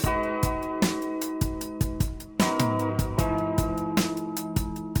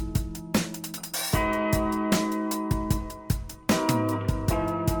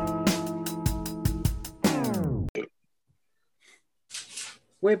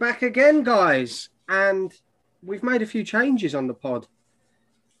We're back again, guys, and we've made a few changes on the pod.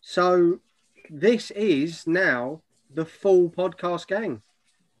 So this is now the full podcast gang.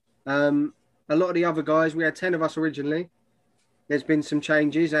 A lot of the other guys, we had 10 of us originally. There's been some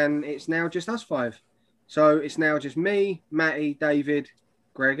changes, and it's now just us 5. So it's now just me, Matty, David,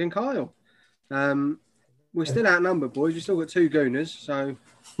 Greg, and Kyle. We're still outnumbered, boys. We've still got 2 gooners, so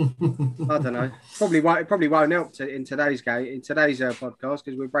I don't know. Probably won't help in today's podcast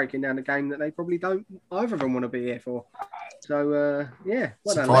because we're breaking down a game that they probably don't either of them want to be here for. So yeah,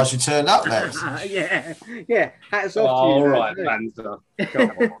 well surprised you turned up, mate. yeah. Hats off to you. All right, Banter.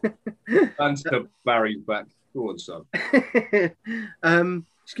 Come on, Banter Barry's back. Go on, son.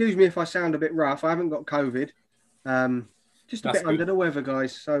 Excuse me if I sound a bit rough. I haven't got COVID. Just a bit under the weather,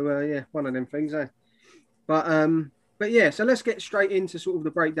 guys. So yeah, one of them things, eh? But yeah, so let's get straight into sort of the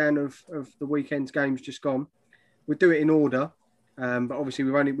breakdown of the weekend's games just gone. We'll do it in order, but obviously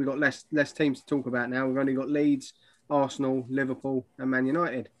we've got less teams to talk about now. We've only got Leeds, Arsenal, Liverpool, and Man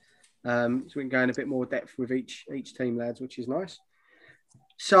United. So we can go in a bit more depth with each team, lads, which is nice.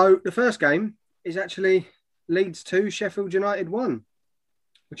 So the first game is actually Leeds 2, Sheffield United 1,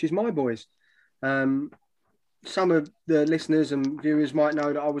 which is my boys. Some of the listeners and viewers might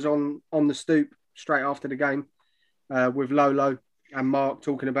know that I was on the stoop straight after the game with Lolo and Mark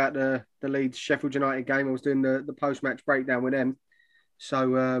talking about the Leeds Sheffield United game. I was doing the post-match breakdown with them.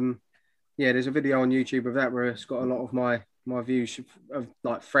 So, yeah, there's a video on YouTube of that where it's got a lot of my views of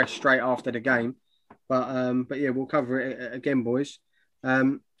like fresh straight after the game. But yeah, we'll cover it again, boys.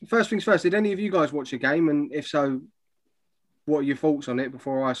 First things first, did any of you guys watch the game? And if so, what are your thoughts on it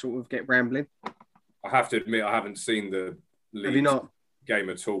before I sort of get rambling? I have to admit, I haven't seen the Leeds Have you not?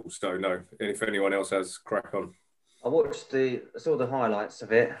 game at all, so no. And if anyone else has, crack on. I saw the highlights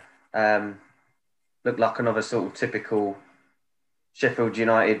of it. Looked like another sort of typical Sheffield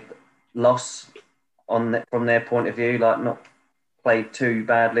United loss from their point of view. Like not played too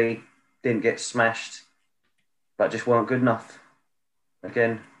badly, didn't get smashed, but just weren't good enough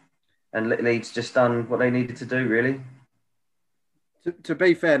again. And Leeds just done what they needed to do, really. To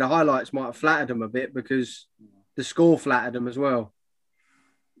be fair, the highlights might have flattered them a bit because the score flattered them as well.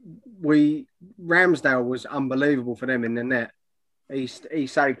 Ramsdale was unbelievable for them in the net. He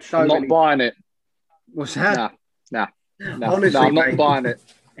saved so many. I'm not buying it. What's that? No. Honestly, I'm not buying it.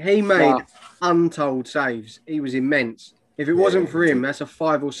 He made untold saves. He was immense. If it wasn't for him, that's a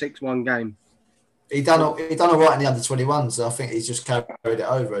 5 or 6-1 game. He done all right in the under-21s. I think he's just carried it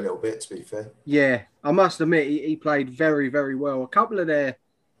over a little bit, to be fair. Yeah, I must admit he played very, very well. A couple of their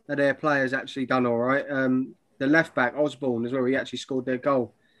players actually done all right. The left back Osborne as well. He actually scored their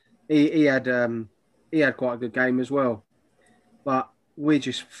goal. He had quite a good game as well. But we're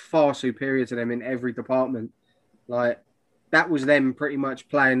just far superior to them in every department. Like that was them pretty much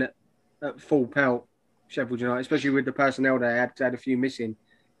playing at full pelt, Sheffield United, especially with the personnel they had a few missing.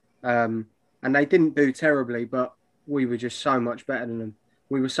 And they didn't do terribly, but we were just so much better than them.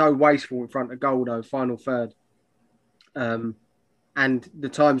 We were so wasteful in front of goal, though, final third. And the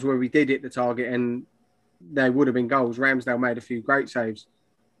times where we did hit the target and there would have been goals, Ramsdale made a few great saves.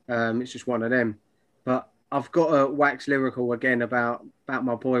 It's just one of them. But I've got to wax lyrical again about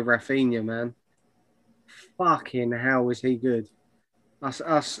my boy Rafinha, man. Fucking hell, is he good?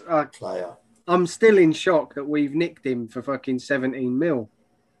 Player. I'm still in shock that we've nicked him for fucking 17 mil.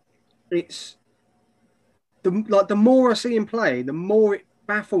 It's the more I see him play, the more it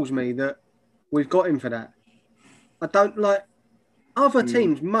baffles me that we've got him for that. I don't like other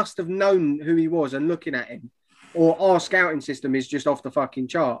teams must have known who he was and looking at him, or our scouting system is just off the fucking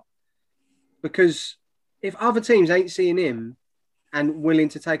chart. Because if other teams ain't seeing him and willing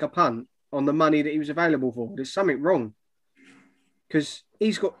to take a punt on the money that he was available for, there's something wrong. Because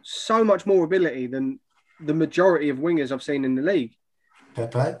he's got so much more ability than the majority of wingers I've seen in the league.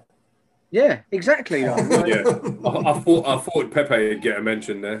 Pepe? Yeah, exactly. Yeah, I thought Pepe would get a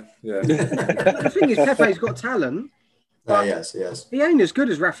mention there. Yeah. The thing is, Pepe's got talent. Yes. He ain't as good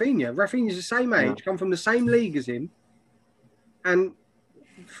as Rafinha. Rafinha's the same age, come from the same league as him, and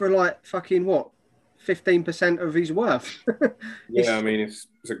for like fucking what, 15% of his worth. Yeah, I mean it's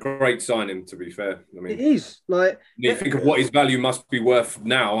a great signing, to be fair. I mean it is like you think of what his value must be worth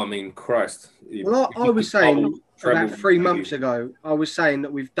now. I mean, Christ. I was saying about 3 months ago, I was saying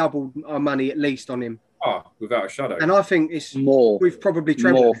that we've doubled our money at least on him. Oh, without a shadow. And I think it's more. We've probably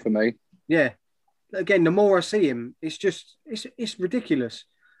trebled more for me. Yeah. Again, the more I see him, it's ridiculous.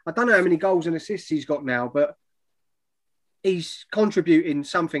 I don't know how many goals and assists he's got now, but he's contributing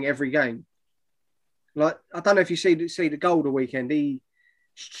something every game. Like I don't know if you see the goal of the weekend.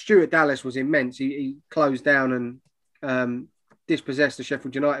 Stuart Dallas was immense. He closed down and dispossessed the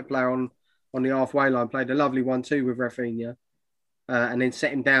Sheffield United player on the halfway line, played a lovely 1-2 with Rafinha, and then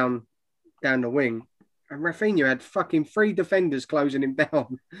set him down the wing. And Rafinha had fucking 3 defenders closing him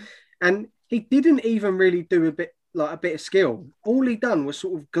down. And he didn't even really do a bit of skill. All he done was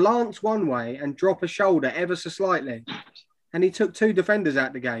sort of glance one way and drop a shoulder ever so slightly. And he took 2 defenders out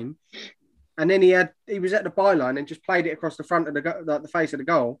of the game. And then he was at the byline and just played it across the front of the face of the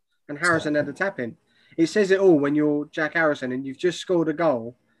goal. And Harrison had the tap in. It says it all when you're Jack Harrison and you've just scored a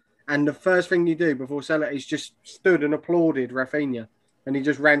goal. And the first thing you do before Salah is just stood and applauded Rafinha. And he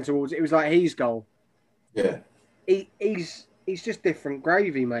just ran towards it. It was like his goal. Yeah. He's just different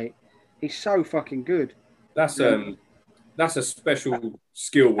gravy, mate. He's so fucking good. That's a special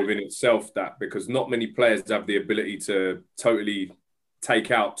skill within itself, because not many players have the ability to totally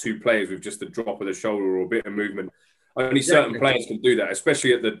take out 2 players with just a drop of the shoulder or a bit of movement. Only certain players can do that,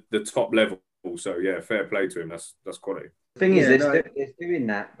 especially at the top level. So yeah, fair play to him. That's quality. The thing is, there's doing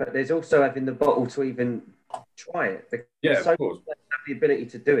that, but there's also having the bottle to even try it. Of course. They have the ability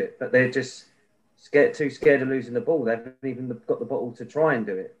to do it, but they're just too scared of losing the ball. They haven't even got the bottle to try and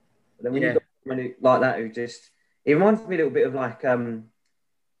do it. But then when you've got someone like that who just... It reminds me a little bit of like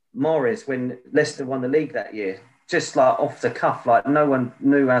Morris when Leicester won the league that year. Just like off the cuff, like no one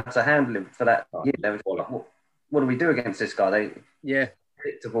knew how to handle him for that year. They was like, what do we do against this guy?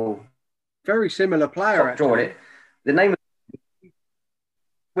 Predictable. Very similar player. Actually. The name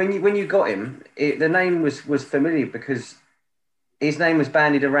when you got him, the name was familiar because his name was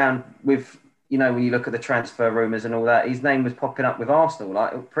bandied around with, when you look at the transfer rumours and all that, his name was popping up with Arsenal.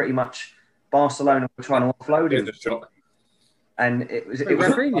 Like pretty much Barcelona were trying to offload him. And it was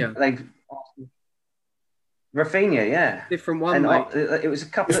Rafinha. Rafinha, yeah. Different one, mate. It was a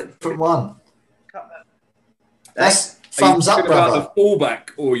couple of... Different one. That's thumbs up, brother. Are you talking about the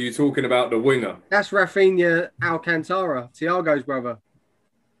fullback or are you talking about the winger? That's Rafinha Alcantara, Thiago's brother.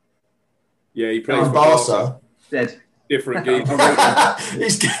 Yeah, he plays for Barca. Dead. Different game.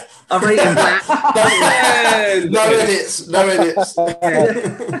 I'm reading that. No edits. No edits.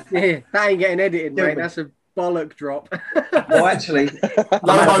 Yeah, that ain't getting edited, mate. That's a bollock drop. Well, actually,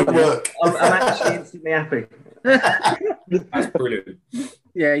 no homework. I'm actually instantly happy. That's brilliant.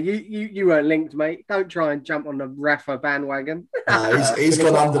 Yeah, you weren't linked, mate. Don't try and jump on the Rafa bandwagon. He's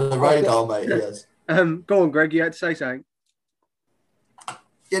gone under the radar, mate. Yes. Go on, Greg. You had to say something.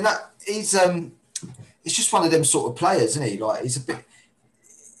 Yeah, no, he's just one of them sort of players, isn't he? Like he's a bit.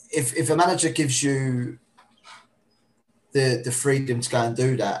 If a manager gives you the freedom to go and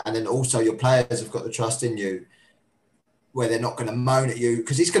do that, and then also your players have got the trust in you, where they're not going to moan at you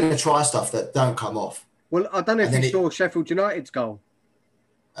because he's going to try stuff that don't come off. Well, I don't know if you saw Sheffield United's goal.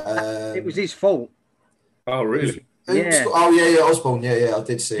 It was his fault. Oh, really? Yeah. Osborne. Yeah, I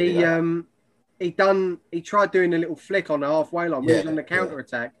did see that. He tried doing a little flick on the halfway line when he was on the counter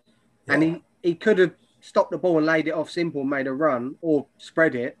attack, and he could have stopped the ball and laid it off simple, made a run or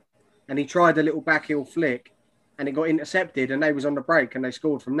spread it, and he tried a little back heel flick, and it got intercepted, and they was on the break, and they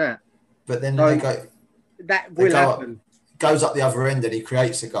scored from that. But then that will happen. Goes up the other end, and he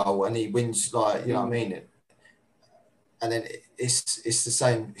creates a goal, and he wins. Like you know what I mean. And then it's the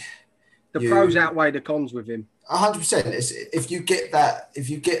same. The pros outweigh the cons with him. 100%. If you get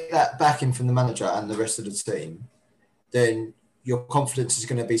that backing from the manager and the rest of the team, then your confidence is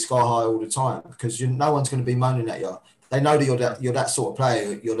going to be sky high all the time because no one's going to be moaning at you. They know that you're that sort of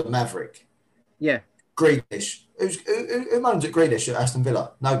player. You're the maverick. Yeah. Grealish. Who moans at Grealish at Aston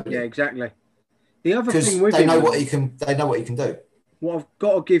Villa? Nobody. Yeah, exactly. The other thing with him, they know what he can do. What I've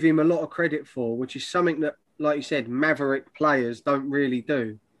got to give him a lot of credit for, which is something that, like you said, maverick players don't really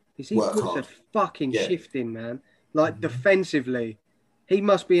do, is he puts a fucking shift in, man. Like defensively, he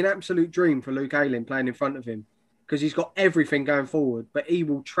must be an absolute dream for Luke Ayling playing in front of him because he's got everything going forward, but he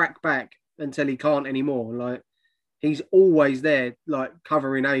will track back until he can't anymore. Like he's always there, like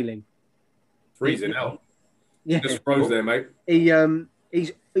covering Ayling. Freezing out. Yeah, just froze there, mate.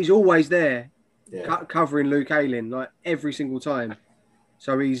 He's always there, covering Luke Ayling like every single time.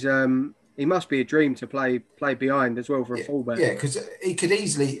 So he must be a dream to play behind as well for a fullback. Yeah, because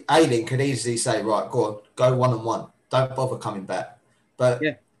Ayling could easily say, right, go 1-on-1. Don't bother coming back. But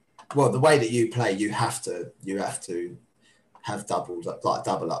the way that you play, you have to have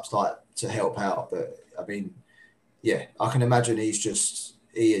double ups, like to help out. But I mean, I can imagine he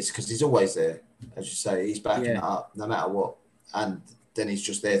is because he's always there, as you say. He's backing it up no matter what, and then he's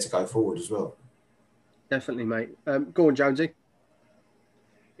just there to go forward as well. Definitely, mate. Go on, Jonesy.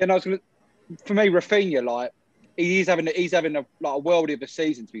 Yeah, no, for me, Rafinha, like he's having a worldie of a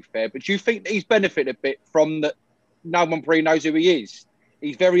season, to be fair. But do you think that he's benefited a bit from that? No one really knows who he is.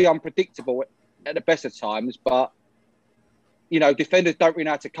 He's very unpredictable at the best of times, but defenders don't really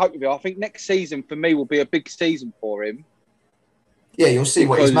know how to cope with it. I think next season for me will be a big season for him. Yeah, you'll see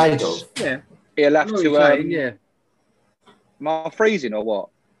what he's made of. Yeah. He'll have to. Yeah. Am I freezing or what?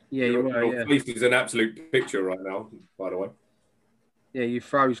 Yeah, you were. Your face is an absolute picture right now, by the way. Yeah, you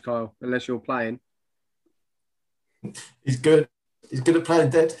froze, Kyle, unless you're playing. He's good. He's good at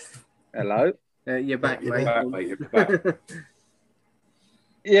playing dead. Hello. You're back, You're mate. Back, mate, you're back.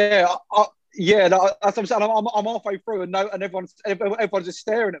 Yeah, that's what I'm saying. I'm halfway through, and everyone's just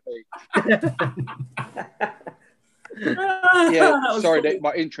staring at me. Yeah, sorry, Nick,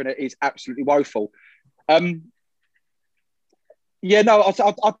 my internet is absolutely woeful. Yeah, no, I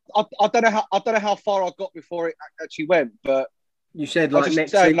don't know how far I got before it actually went, but you said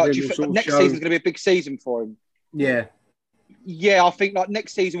next season, next season's going to be a big season for him. Yeah. Yeah, I think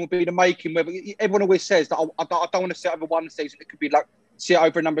next season will be the making. Where everyone always says that I don't want to see it over one season. It could be see it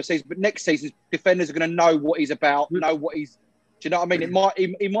over a number of seasons. But next season, defenders are going to know what he's about, know what he's. Do you know what I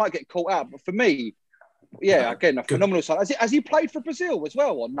mean? He might get caught out, but for me, yeah, again, a phenomenal side. Has he played for Brazil as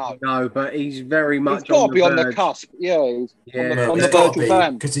well or no? No, but he's very much. He's got to be on the cusp. Yeah, he's on the got to verge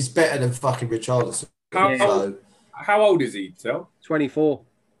of because he's better than fucking Richarlison. How old is he, Tel? 24.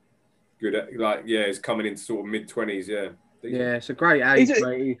 Good, he's coming into sort of mid-20s, yeah. Yeah, it's a great age,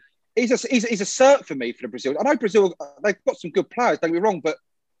 mate. He's a cert for me for the Brazil. I know Brazil, they've got some good players, don't get me wrong, but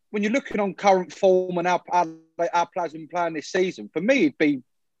when you're looking on current form and our players have been playing this season, for me, it'd be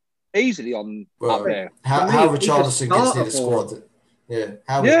easily on up there. How Richarlison gets in the squad. Yeah,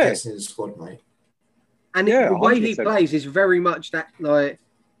 how he gets in the squad, mate. And the way he plays is very much that,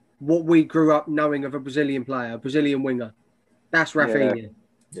 what we grew up knowing of a Brazilian player, a Brazilian winger. That's Rafinha.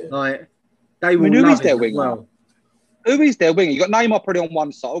 Yeah. They will who love is their it winger? well. Who is their winger? You got Neymar probably on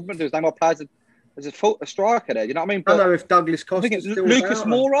one side. There's Neymar players as a striker there. You know what I mean? I don't know if Douglas Costa. I think it's Lucas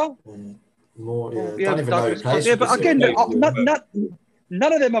Moura. More, yeah. Yeah, don't even know who plays. Yeah, but again,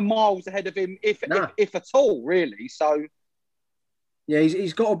 none of them are miles ahead of him, if at all, really. So, yeah,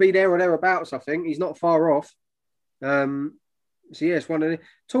 he's got to be there or thereabouts. I think he's not far off. So yes, one of the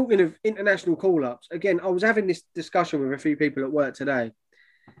talking of international call-ups. Again, I was having this discussion with a few people at work today.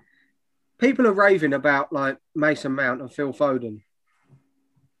 People are raving about Mason Mount and Phil Foden.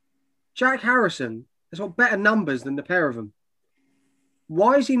 Jack Harrison has got better numbers than the pair of them.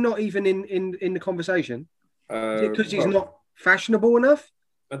 Why is he not even in the conversation? Is it because he's not fashionable enough?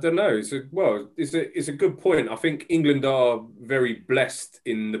 I don't know. It's a good point. I think England are very blessed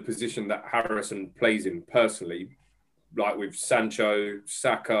in the position that Harrison plays in personally. Like with Sancho,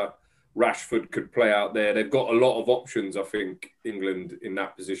 Saka, Rashford could play out there. They've got a lot of options, I think, England in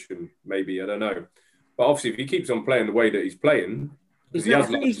that position, maybe. I don't know. But obviously, if he keeps on playing the way that he's playing... He's now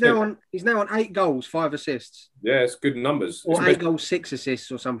on 8 goals, 5 assists. Yeah, it's good numbers. Or 8 goals, 6 assists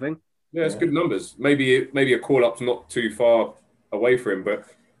or something. Yeah, it's good numbers. Maybe a call-up's not too far away for him. But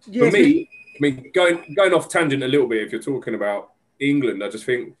yeah, for me, going off tangent a little bit, if you're talking about England, I just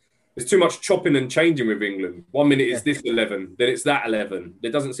think there's too much chopping and changing with England. 1 minute it's this 11, then it's that 11.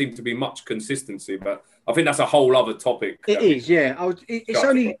 There doesn't seem to be much consistency, but I think that's a whole other topic. It is, yeah.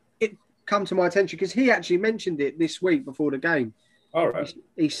 It come to my attention because he actually mentioned it this week before the game. All right.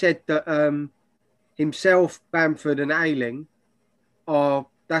 He said that himself, Bamford and Ayling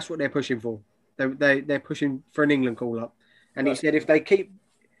that's what they're pushing for. They're pushing for an England call-up. And he said if they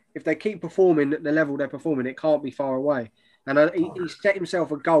keep performing at the level they're performing, it can't be far away. And he set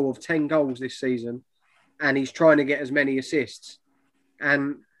himself a goal of 10 goals this season, and he's trying to get as many assists.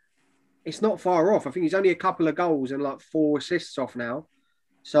 And it's not far off. I think he's only a couple of goals and 4 assists off now.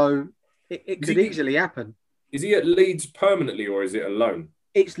 So it could easily happen. Is he at Leeds permanently or is it a loan?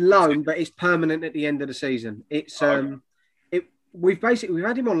 It's loan, but it's permanent at the end of the season. It's we've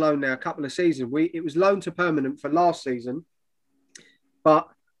had him on loan now a couple of seasons. It was loan to permanent for last season, but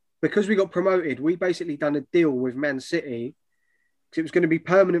because we got promoted, we basically done a deal with Man City because it was going to be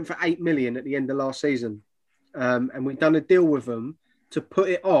permanent for 8 million at the end of last season, and we've done a deal with them to put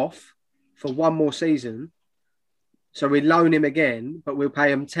it off for 1 more season. So we loan him again, but we'll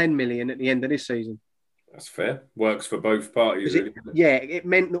pay him 10 million at the end of this season. That's fair. Works for both parties. It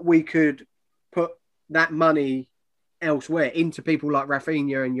meant that we could put that money elsewhere into people like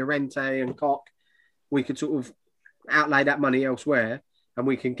Rafinha and Llorente and Koch. We could sort of outlay that money elsewhere and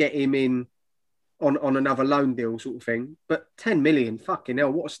we can get him in on another loan deal sort of thing. But 10 million, fucking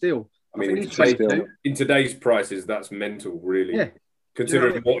hell, what a steal. I mean, in today's prices, that's mental, really. Yeah.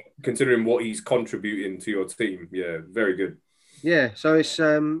 Considering what he's contributing to your team. Yeah, very good. Yeah, so it's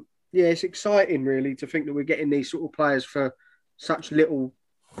exciting, really, to think that we're getting these sort of players for such little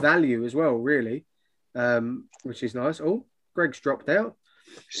value as well, really, which is nice. Oh, Greg's dropped out.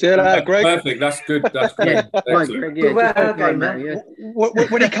 See you later, Greg. Perfect. That's good. That's good. Yeah, right, Excellent. Greg, yeah, Well, just don't okay, mind man. that, yeah.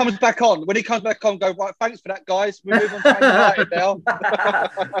 When he comes back on, go, right, thanks for that, guys. We move on to Man United now.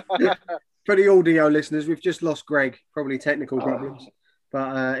 For the audio listeners, we've just lost Greg, probably technical problems,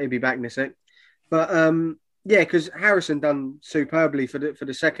 but he'll be back in a sec. But yeah, because Harrison done superbly for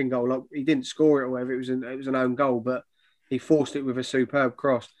the second goal. Like, he didn't score it or whatever; it was an own goal, but he forced it with a superb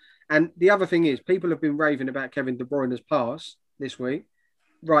cross. And the other thing is, people have been raving about Kevin De Bruyne's pass this week,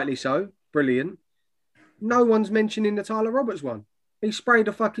 rightly so, brilliant. No one's mentioning the Tyler Roberts one. He sprayed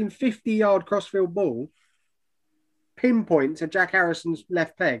a fucking 50-yard crossfield ball, pinpoint to Jack Harrison's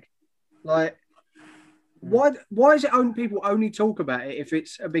left peg. Like, why is it people only talk about it if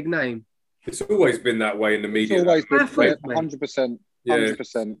it's a big name? It's always been that way in the media. It's always been Baffles me. 100%. Yeah.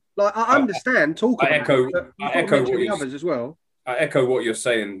 100%. Like, I understand talk I about echo- it, but you've I got to echo mention what the you- others as well. I echo what you're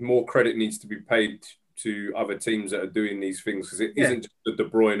saying. More credit needs to be paid to other teams that are doing these things, because it isn't just the De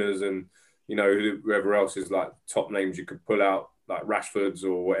Bruyne's and, you know, whoever else is like top names you could pull out, like Rashford's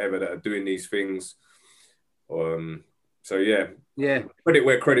or whatever, that are doing these things. So yeah, credit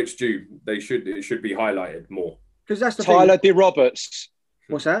where credit's due. It should be highlighted more. Because that's the Tyler thing. De Roberts.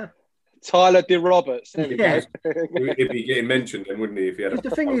 What's that? Tyler De Roberts. There we Yeah. go. He'd be getting mentioned then, wouldn't he? If he had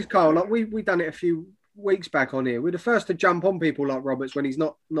Because the thing is, Carl, like we done it a few weeks back on here. We're the first to jump on people like Roberts when he's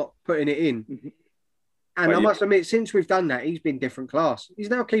not putting it in. And I must admit, since we've done that, he's been different class. He's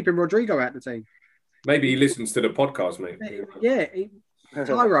now keeping Rodrigo out of the team. maybe he listens to the podcast, mate. Yeah,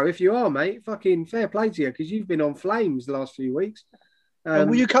 Tyro, if you are, mate, fucking fair play to you, because you've been on flames the last few weeks.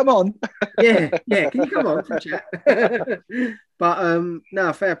 Will you come on? Yeah. Can you come on for chat? But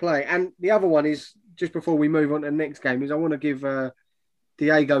no, fair play. And the other one is, just before we move on to the next game, is I want to give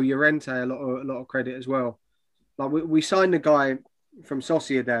Diego Llorente a lot of credit as well. Like, we signed a guy from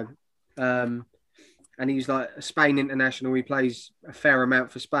Sociedad, and he's like a Spain international. He plays a fair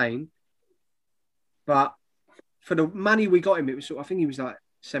amount for Spain, but for the money we got him, it was I think he was like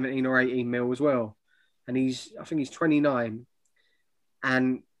 17 or 18 mil as well, and I think he's 29,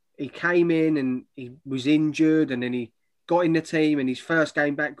 and he came in and he was injured, and then he got in the team, and his first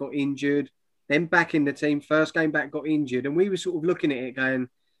game back got injured, then back in the team, first game back got injured, and we were sort of looking at it going,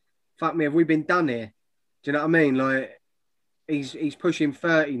 fuck me, have we been done here? Do you know what I mean? Like, he's pushing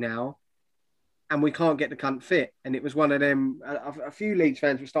 30 now, and we can't get the cunt fit. And it was one of them, a few Leeds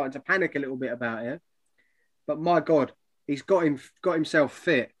fans were starting to panic a little bit about it. But my God, he's got himself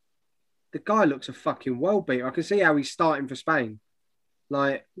fit. The guy looks a fucking world beater. I can see how he's starting for Spain.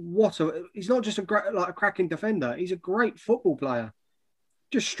 Like, he's not just a cracking defender. He's a great football player.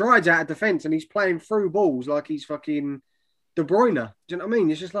 Just strides out of defence, and he's playing through balls like he's fucking De Bruyne. Do you know what I mean?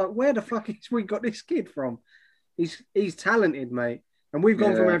 It's just like, where the fuck has we got this kid from? He's talented, mate. And we've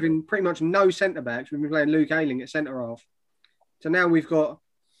gone from having pretty much no centre-backs. We've been playing Luke Ayling at centre-half. So now we've got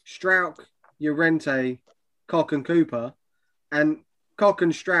Strauch, Llorente, Koch and Cooper. And Koch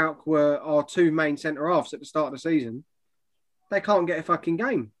and Strauch were our two main centre-halves at the start of the season. They can't get a fucking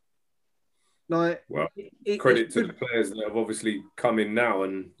game. Like, well, credit to the players that have obviously come in now,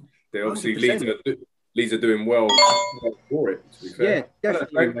 and they obviously Leeds are doing well for it, to be fair. Yeah,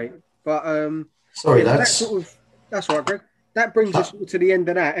 definitely, mate. But sorry, lads. That's right, Greg. That brings us to the end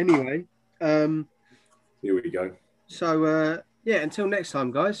of that anyway. Here we go. So, until next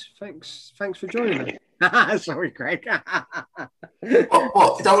time, guys. Thanks for joining us. Sorry, Greg. What? You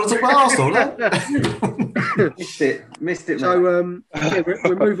don't want to talk about Arsenal, no? Missed it. So, we'll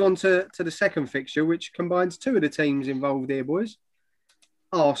move on to the second fixture, which combines two of the teams involved here, boys.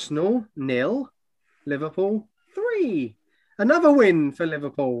 Arsenal 0, Liverpool 3. Another win for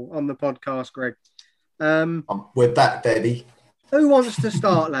Liverpool on the podcast, Greg. We're back, baby. Who wants to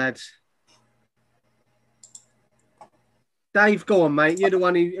start, lads? Dave, go on, mate. You're the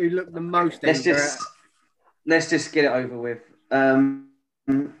one who looked the most. Let's just get it over with.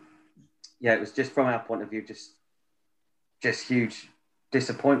 It was just from our point of view, just huge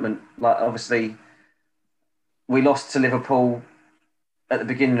disappointment. Like, obviously, we lost to Liverpool at the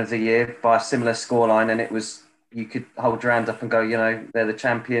beginning of the year by a similar scoreline, and it was, you could hold your hand up and go, you know, they're the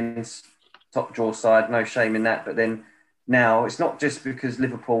champions, top draw side, no shame in that. But then now it's not just because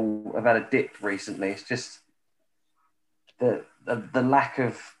Liverpool have had a dip recently. It's just the lack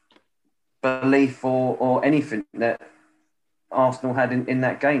of belief or anything that Arsenal had in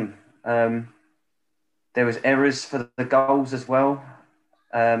that game. There was errors for the goals as well.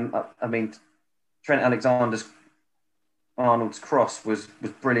 I mean, Trent Alexander-Arnold's cross was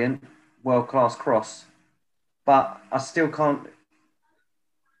brilliant, world-class cross. But I still can't...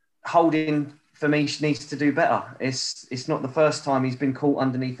 Holding, for me, needs to do better. It's not the first time he's been caught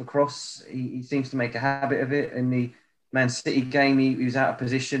underneath a cross. He seems to make a habit of it. In the Man City game, he was out of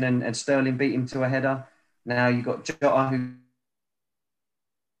position and Sterling beat him to a header. Now you've got Jota,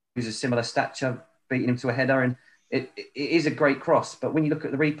 who's a similar stature, beating him to a header. And it is a great cross. But when you look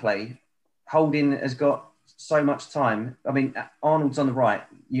at the replay, Holding has got so much time. I mean, Arnold's on the right.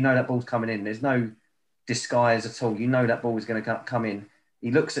 You know that ball's coming in. There's no disguise at all. You know that ball is going to come in.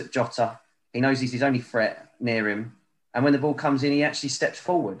 He looks at Jota. He knows he's his only threat near him. And when the ball comes in, he actually steps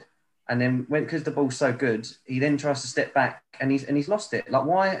forward. And then because the ball's so good, he then tries to step back and he's lost it. Like,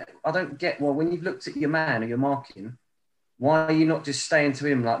 why? I don't get, well, when you've looked at your man or you're marking, why are you not just staying to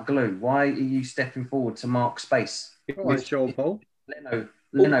him like glue? Why are you stepping forward to mark space? Right, Sean Paul.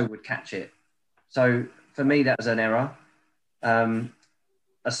 Leno would catch it. So for me, that was an error.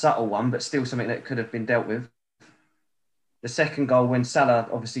 A subtle one, but still something that could have been dealt with. The second goal, when Salah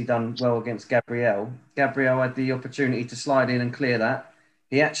obviously done well against Gabriel had the opportunity to slide in and clear that.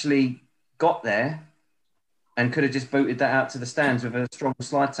 He actually got there and could have just booted that out to the stands with a strong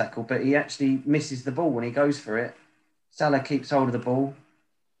slide tackle, but he actually misses the ball when he goes for it. Salah keeps hold of the ball.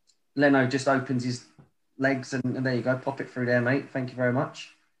 Leno just opens his legs and there you go, pop it through there, mate. Thank you very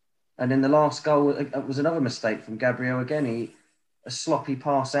much. And then the last goal was another mistake from Gabriel again. A sloppy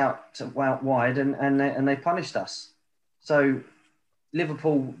pass out wide and they punished us. So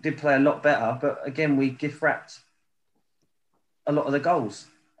Liverpool did play a lot better, but again, we gift-wrapped a lot of the goals.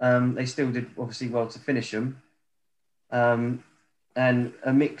 They still did obviously well to finish them. And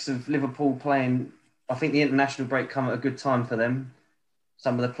a mix of Liverpool playing, I think the international break come at a good time for them.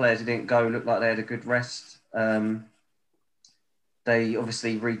 Some of the players who didn't go looked like they had a good rest. They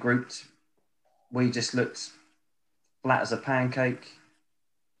obviously regrouped. We just looked flat as a pancake.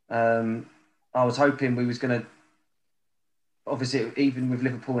 I was hoping we was going to, obviously even with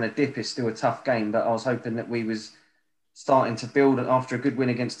Liverpool in a dip, it's still a tough game, but I was hoping that we was starting to build after a good win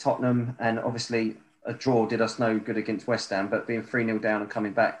against Tottenham, and obviously a draw did us no good against West Ham, but being 3-0 down and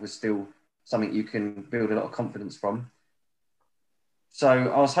coming back was still something you can build a lot of confidence from. So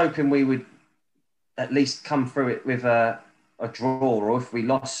I was hoping we would at least come through it with a draw, or if we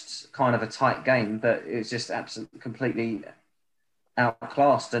lost, kind of a tight game, but it was just absolutely completely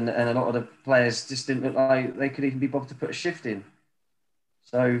outclassed, and a lot of the players just didn't look like they could even be bothered to put a shift in.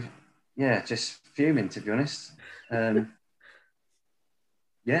 So yeah, just fuming, to be honest.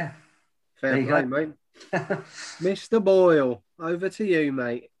 Yeah. Fair play, mate. Mr. Boyle, over to you,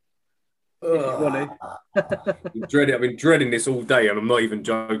 mate. If you want to. I've been dreading this all day, and I'm not even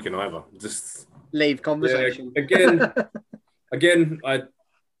joking either. Just leave conversation. Yeah, again, I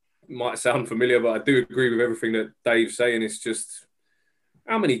might sound familiar, but I do agree with everything that Dave's saying. It's just,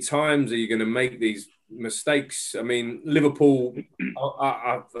 how many times are you going to make these mistakes? I mean, Liverpool,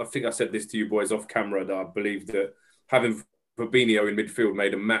 I think I said this to you boys off camera, that I believe that having Fabinho in midfield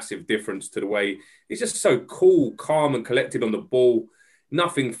made a massive difference to the way he's just so cool, calm and collected on the ball.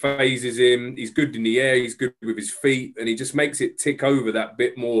 Nothing phases him. He's good in the air. He's good with his feet, and he just makes it tick over that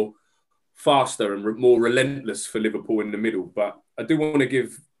bit more faster and more relentless for Liverpool in the middle. But I do want to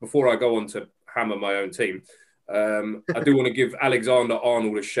give, before I go on to hammer my own team, I do want to give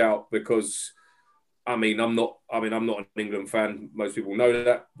Alexander-Arnold a shout, because I'm not an England fan. Most people know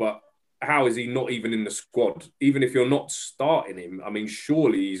that, but how is he not even in the squad? Even if you're not starting him, I mean,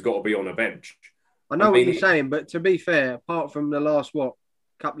 surely he's got to be on a bench. I know what you're saying, but to be fair, apart from the last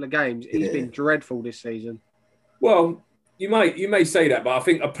couple of games, he's been dreadful this season. Well, you may say that, but I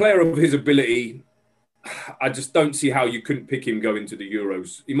think a player of his ability, I just don't see how you couldn't pick him going to the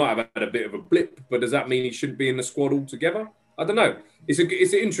Euros. He might have had a bit of a blip, but does that mean he shouldn't be in the squad altogether? I don't know. It's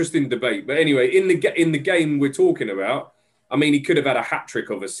an interesting debate. But anyway, in the game we're talking about, I mean, he could have had a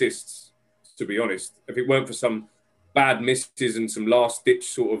hat-trick of assists, to be honest. If it weren't for some bad misses and some last-ditch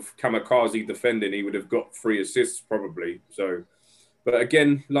sort of kamikaze defending, he would have got 3 assists probably. So, but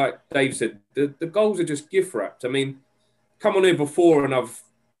again, like Dave said, the goals are just gift-wrapped. I mean, come on here before, and I've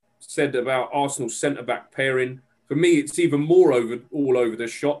said about Arsenal's centre-back pairing. For me, it's even more all over the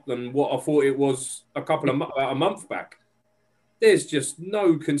shop than what I thought it was about a month back. There's just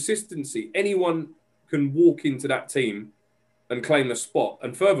no consistency. Anyone can walk into that team and claim a spot.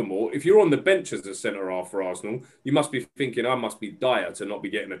 And furthermore, if you're on the bench as a centre-half for Arsenal, you must be thinking, I must be dire to not be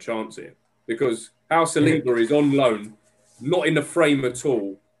getting a chance here. Because how Saliba is on loan, not in the frame at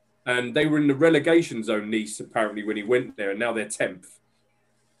all, and they were in the relegation zone, Nice, apparently, when he went there, and now they're 10th.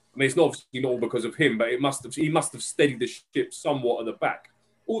 I mean, it's obviously not all because of him, but he must have steadied the ship somewhat at the back.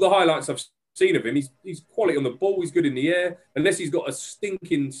 All the highlights I've seen of him, he's quality on the ball, he's good in the air. Unless he's got a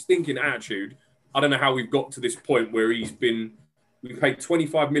stinking attitude, I don't know how we've got to this point where he's been We paid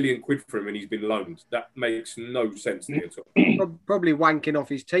 25 million quid for him and he's been loaned. That makes no sense to me at all. Probably wanking off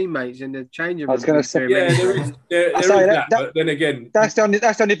his teammates in the changing room. I was going to say, yeah, there is that. But then again, that's the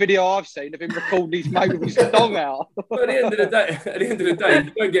only video I've seen of him recording his mate with his dong out. But at the end of the day,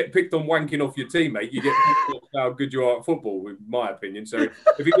 you don't get picked on wanking off your teammate. You get picked on how good you are at football, in my opinion. So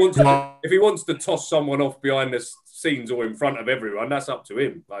if he wants to toss someone off behind the scenes or in front of everyone, that's up to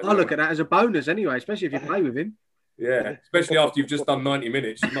him. Like, I look at that as a bonus anyway, especially if you play with him. Yeah, especially after you've just done 90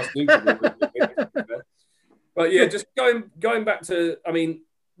 minutes, you must need to. But yeah, just going back to, I mean,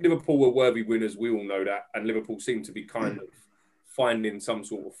 Liverpool were worthy winners. We all know that, and Liverpool seem to be kind of finding some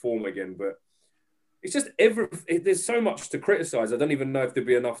sort of form again. But it's just there's so much to criticise. I don't even know if there'll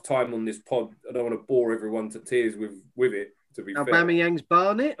be enough time on this pod. I don't want to bore everyone to tears with it. To be fair, Aubameyang's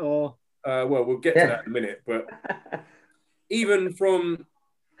Barnet, or well, we'll get to that in a minute. But even from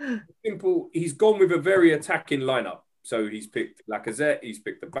simple, he's gone with a very attacking lineup. So he's picked Lacazette, he's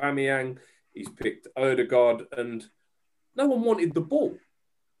picked Aubameyang, he's picked Odegaard, and no one wanted the ball.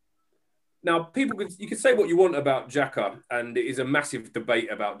 Now, you can say what you want about Xhaka, and it is a massive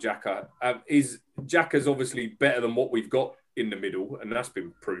debate about Xhaka. Xhaka's obviously better than what we've got in the middle, and that's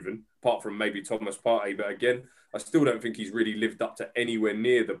been proven, apart from maybe Thomas Partey. But again, I still don't think he's really lived up to anywhere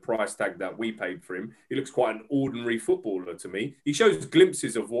near the price tag that we paid for him. He looks quite an ordinary footballer to me. He shows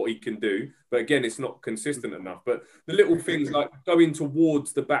glimpses of what he can do, but again, it's not consistent enough. But the little things like going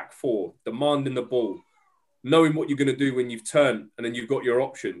towards the back four, demanding the ball, knowing what you're going to do when you've turned and then you've got your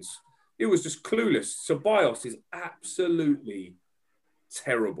options. It was just clueless. Ceballos is absolutely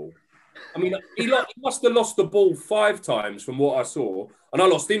terrible. I mean, he must have lost the ball 5 times from what I saw, and I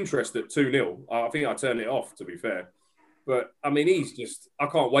lost interest at 2-0. I think I turned it off, to be fair. But, I mean, I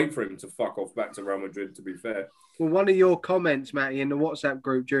can't wait for him to fuck off back to Real Madrid, to be fair. Well, one of your comments, Matty, in the WhatsApp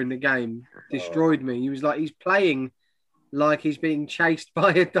group during the game destroyed me. He was like, he's playing like he's being chased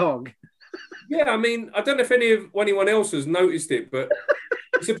by a dog. Yeah, I mean, I don't know if anyone else has noticed it, but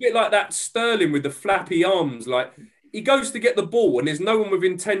it's a bit like that Sterling with the flappy arms, like... He goes to get the ball and there's no one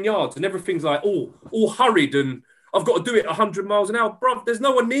within 10 yards and everything's like all hurried and I've got to do it 100 miles an hour. Bruv, there's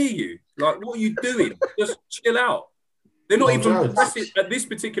no one near you. Like, what are you doing? Just chill out. They're not even pressing, at this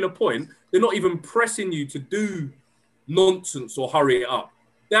particular point, they're not even pressing you to do nonsense or hurry it up.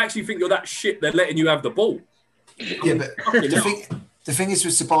 They actually think you're that shit, they're letting you have the ball. Yeah, but the thing is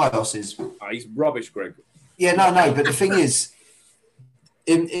with Ceballos is... he's rubbish, Greg. Yeah, no, but the thing is,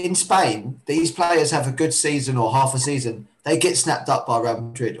 in Spain, these players have a good season or half a season. They get snapped up by Real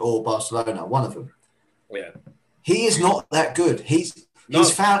Madrid or Barcelona, one of them. Yeah. He is not that good. He's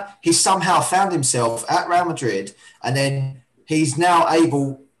somehow found himself at Real Madrid, and then he's now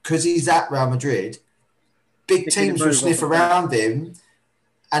able, because he's at Real Madrid, big teams will sniff around him,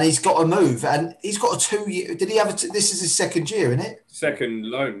 and he's got to move. And he's got a 2-year. Did he have this is his second year, isn't it? Second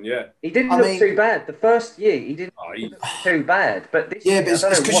loan, yeah. He didn't look too bad. The first year, he didn't look too bad. But this year, but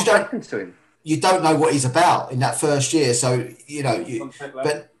it's because happened to him. You don't know what he's about in that first year. So,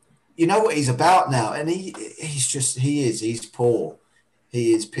 but you know what he's about now. And he's poor.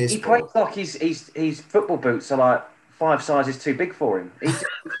 He is pissed. He plays like his football boots are like 5 sizes too big for him. His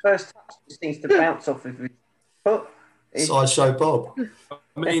first touch just seems to bounce off of his foot. Sideshow Bob.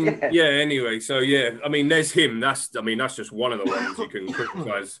 I mean, yeah. Anyway, so yeah. I mean, there's him. That's just one of the ones you can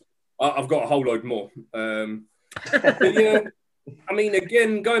criticise. I've got a whole load more. But yeah, I mean,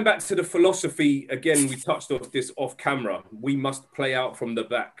 again, going back to the philosophy. Again, we touched on this off camera. We must play out from the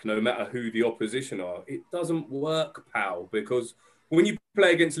back, no matter who the opposition are. It doesn't work, pal, because when you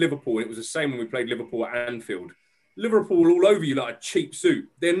play against Liverpool, and it was the same when we played Liverpool at Anfield. Liverpool all over you like a cheap suit.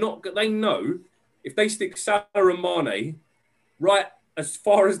 They know. If they stick Salah and Mane right as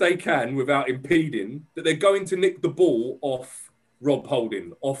far as they can without impeding, that they're going to nick the ball off Rob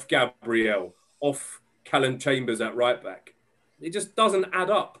Holding, off Gabriel, off Callum Chambers at right back. It just doesn't add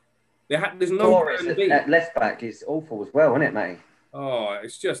up. There's no Torres at left back is awful as well, isn't it, mate? Oh,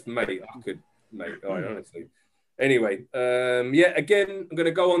 it's just, mate, honestly. Anyway, again, I'm going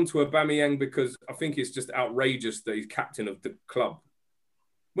to go on to Aubameyang because I think it's just outrageous that he's captain of the club.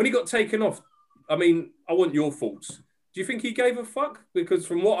 When he got taken off, I mean, I want your thoughts. Do you think he gave a fuck? Because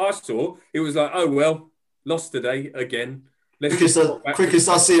from what I saw, it was like, oh, well, lost today again. Quickest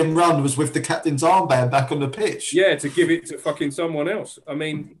I see him run was with the captain's armband back on the pitch. Yeah, to give it to fucking someone else. I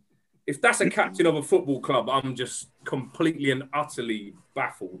mean, if that's a captain of a football club, I'm just completely and utterly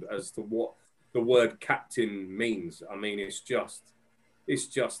baffled as to what the word captain means. I mean, it's just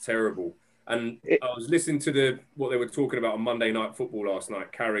terrible. And I was listening to what they were talking about on Monday Night Football last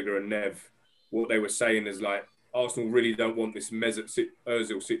night, Carragher and Nev. What they were saying is like, Arsenal really don't want this Mesut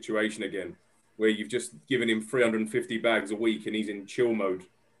Ozil situation again, where you've just given him 350 bags a week and he's in chill mode.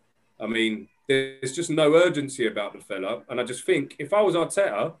 I mean, there's just no urgency about the fella. And I just think if I was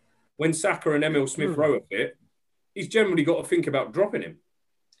Arteta, when Saka and Emil Smith-Rowe are fit, he's generally got to think about dropping him.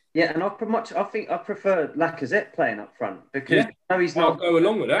 Yeah, and I think I prefer Lacazette playing up front because he's not go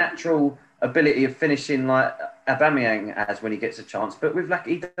along with that. Natural ability of finishing like Aubameyang has when he gets a chance. But with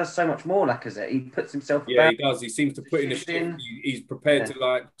he does so much more. Lacazette, he puts himself. Yeah, he does. He seems to put in the shift. He's prepared to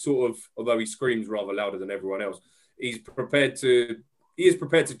like sort of, although he screams rather louder than everyone else. He is prepared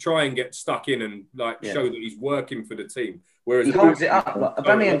to try and get stuck in and show that he's working for the team. Whereas he holds it up.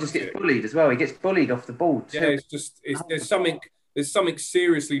 Aubameyang just gets bullied as well. He gets bullied off the ball too. Yeah, there's something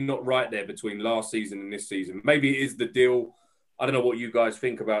seriously not right there between last season and this season. Maybe it is the deal. I don't know what you guys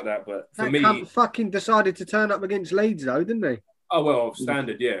think about that, but for me, he fucking decided to turn up against Leeds, though, didn't he? Oh well,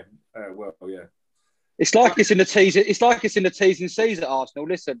 standard, yeah. Yeah. It's like it's in the T's. It's like it's in the T's and C's at Arsenal.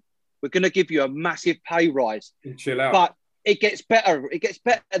 Listen, we're going to give you a massive pay rise. Chill out. But it gets better. It gets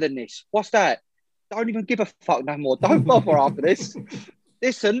better than this. What's that? Don't even give a fuck no more. Don't bother after this.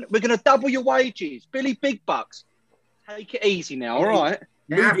 Listen, we're going to double your wages. Billy Big Bucks. Take it easy now, all right?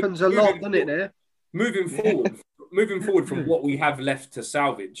 It happens a lot, doesn't it, there? Moving forward from what we have left to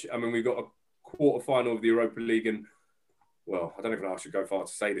salvage, I mean, we've got a quarter-final of the Europa League and, well, I don't even know if I should go far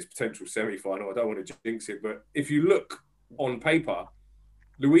to say this potential semi-final. I don't want to jinx it, but if you look on paper,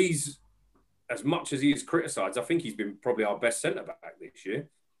 Luiz, as much as he is criticised, I think he's been probably our best centre-back this year.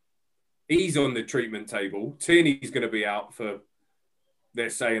 He's on the treatment table. Tierney's going to be out for, they're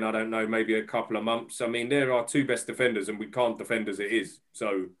saying, I don't know, maybe a couple of months. I mean, they're our two best defenders and we can't defend as it is.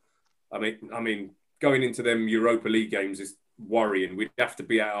 So, I mean, going into them Europa League games is worrying. We'd have to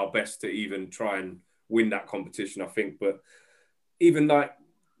be at our best to even try and win that competition, I think. But even like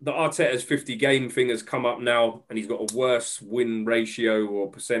the Arteta's 50 game thing has come up now and he's got a worse win ratio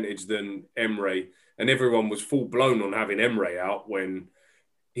or percentage than Emre. And everyone was full blown on having Emre out when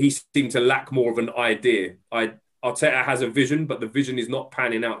he seemed to lack more of an idea. Arteta has a vision, but the vision is not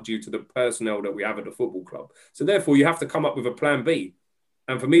panning out due to the personnel that we have at the football club. So therefore, you have to come up with a plan B.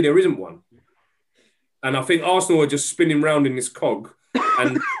 And for me, there isn't one. And I think Arsenal are just spinning round in this cog.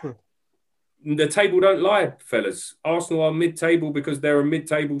 And the table don't lie, fellas. Arsenal are mid-table because they're a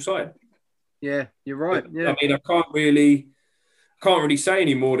mid-table side. Yeah, you're right. Yeah. I mean, I can't really say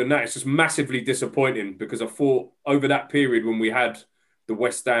any more than that. It's just massively disappointing because I thought over that period when we had the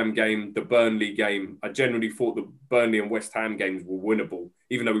West Ham game, the Burnley game, I generally thought the Burnley and West Ham games were winnable,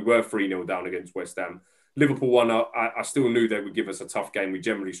 even though we were 3-0 down against West Ham. Liverpool won. I still knew they would give us a tough game. We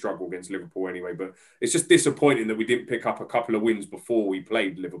generally struggle against Liverpool anyway, but it's just disappointing that we didn't pick up a couple of wins before we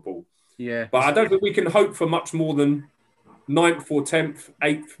played Liverpool. Yeah. But I don't think we can hope for much more than 9th or 10th,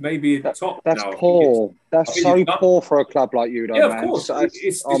 8th, maybe at the top. That's now. poor. That's so poor for a club like you, though, yeah, man. of course.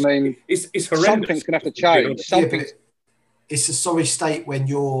 It's horrendous. Something's going to have to change. Something. It's a sorry state when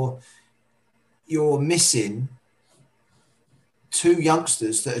you're missing two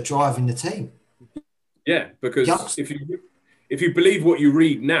youngsters that are driving the team. Yeah, because if you believe what you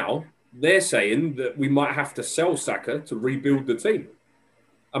read now, they're saying that we might have to sell Saka to rebuild the team.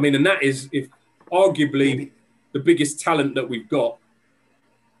 I mean, and that is arguably the biggest talent that we've got.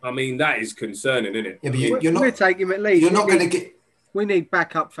 I mean, that is concerning, isn't it? Yeah, but you're not. We'll take him at least. You're not going to get. We need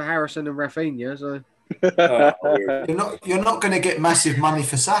backup for Harrison and Rafinha, so. You're not going to get massive money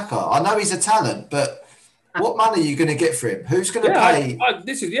for Saka. I know he's a talent, but what money are you going to get for him? Who's going to pay?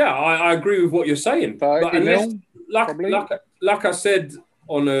 I agree with what you're saying. But unless, like I said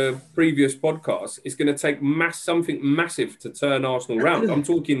on a previous podcast, it's going to take something massive to turn Arsenal around. I'm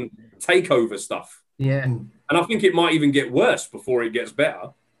talking takeover stuff. Yeah. And I think it might even get worse before it gets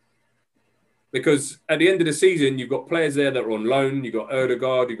better. Because at the end of the season, you've got players there that are on loan. You've got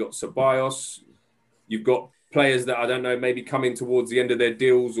Odegaard, you've got Ceballos. You've got players that, I don't know, maybe coming towards the end of their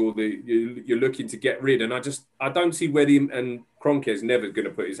deals or you're looking to get rid. And I don't see where and Kroenke is never going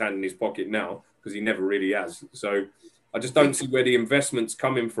to put his hand in his pocket now because he never really has. So I just don't see where the investment's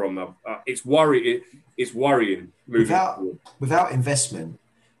coming from. It's worrying moving forward. Without investment,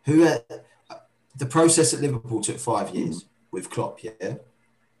 the process at Liverpool took 5 years with Klopp, yeah?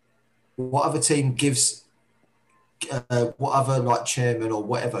 What other team gives, what other chairman or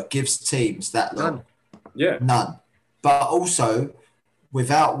whatever gives teams that long? None. Yeah. None. But also,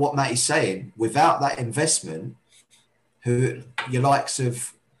 without what Matt is saying, without that investment, who your likes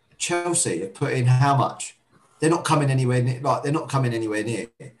of Chelsea have put in how much? They're not coming anywhere near.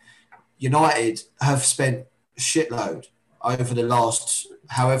 United have spent a shitload over the last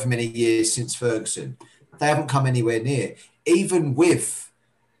however many years since Ferguson. They haven't come anywhere near. Even with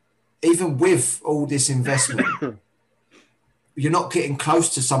all this investment, you're not getting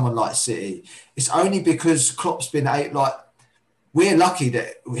close to someone like City. It's only because Klopp's been like, we're lucky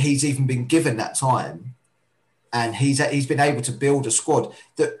that he's even been given that time, and he's been able to build a squad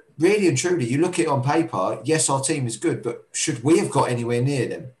that really and truly, you look at it on paper, yes, our team is good, but should we have got anywhere near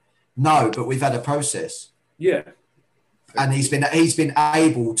them? No, but we've had a process. Yeah. And he's been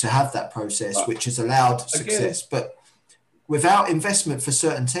able to have that process, which has allowed success. But without investment for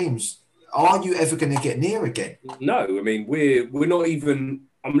certain teams, are you ever going to get near again? No, I mean, we're not even.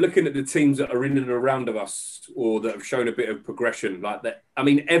 I'm looking at the teams that are in and around of us, or that have shown a bit of progression like that. I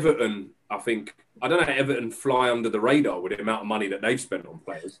mean, Everton. I don't know. Everton fly under the radar with the amount of money that they've spent on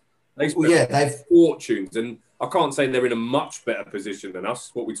players. They've fortunes, and I can't say they're in a much better position than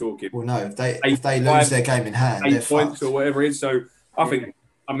us. What we're talking. Well, no, if they lose their game in hand, 8 points or whatever it is. So I think,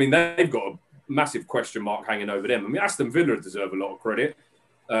 I mean, they've got a massive question mark hanging over them. I mean, Aston Villa deserve a lot of credit.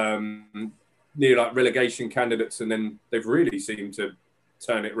 Near like relegation candidates, and then they've really seemed to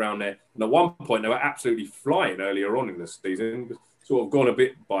turn it around there. And at one point, they were absolutely flying earlier on in the season, sort of gone a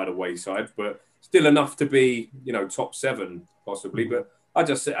bit by the wayside, but still enough to be, top 7 possibly. But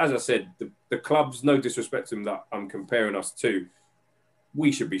as I said, the clubs, no disrespect to them that I'm comparing us to,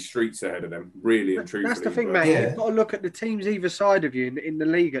 we should be streets ahead of them, really and truly. That's the thing, mate. You've got to look at the teams either side of you in the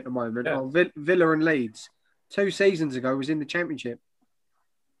league at the moment. Yeah. Oh, Villa and Leeds, 2 seasons ago, was in the Championship.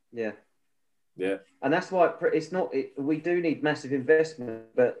 Yeah. Yeah. And that's why we do need massive investment,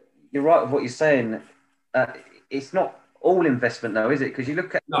 but you're right with what you're saying. It's not all investment, though, is it? Because you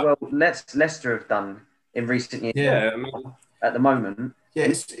look at Leicester have done in recent years. Yeah. At the moment.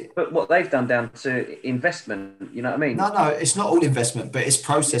 Yeah, but what they've done down to investment, you know what I mean? No, it's not all investment, but it's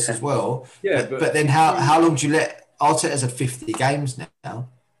process as well. Yeah, but then how long do you let Arteta's had 50 games now?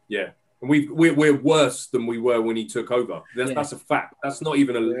 Yeah, and we're worse than we were when he took over. That's a fact. That's not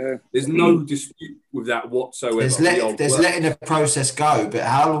even there's no dispute with that whatsoever. There's letting the process go, but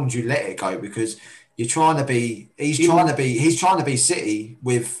how long do you let it go? Because you're trying to be. He's trying to be City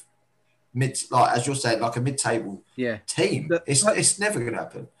with. As you're saying, like a mid-table team. It's never going to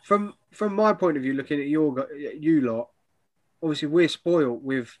happen. From my point of view, looking at you lot, obviously we're spoiled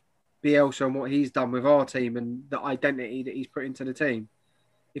with Bielsa and what he's done with our team and the identity that he's put into the team.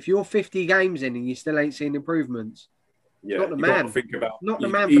 If you're 50 games in and you still ain't seen improvements, not the man. Not the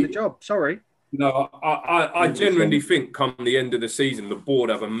man for the job. Sorry. No, I genuinely think come the end of the season, the board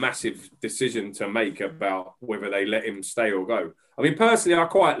have a massive decision to make about whether they let him stay or go. I mean, personally, I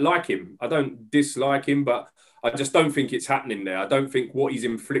quite like him. I don't dislike him, but I just don't think it's happening there. I don't think what he's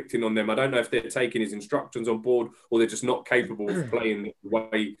inflicting on them, I don't know if they're taking his instructions on board or they're just not capable of playing the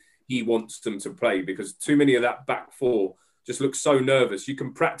way he wants them to play, because too many of that back four just look so nervous. You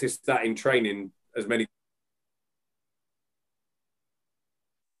can practice that in training as many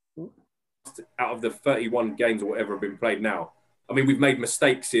out of the 31 games or whatever have been played now. I mean, we've made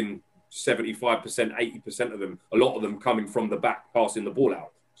mistakes in 75%, 80% of them, a lot of them coming from the back, passing the ball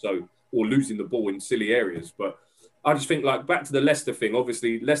out. So, or losing the ball in silly areas. But I just think, like, back to the Leicester thing,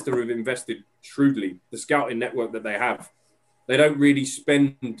 obviously Leicester have invested shrewdly. The scouting network that they have, they don't really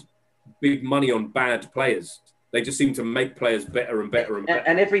spend big money on bad players. They just seem to make players better and better and better.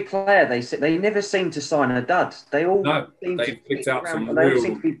 And every player, they never seem to sign a dud. They all seem to picked out some they all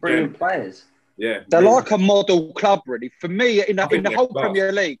seem to be brilliant players. Yeah, they're like a model club, really. For me, in the whole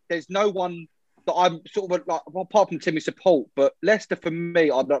Premier League, there's no one that I'm sort of like, apart from Timmy support, but Leicester for me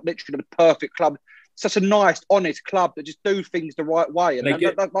are literally the perfect club. Such a nice, honest club that just do things the right way. And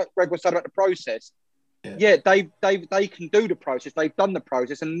like Greg was saying about the process, they can do the process. They've done the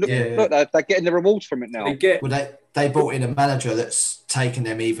process, and look, they're getting the rewards from it now. They brought in a manager that's taken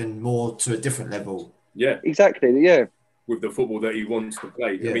them even more to a different level. Yeah, exactly. Yeah, with the football that he wants to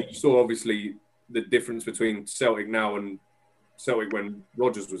play. I mean, you saw obviously the difference between Celtic now and Celtic when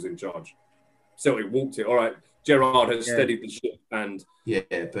Rodgers was in charge. Celtic walked it. All right, Gerrard has steadied the ship, and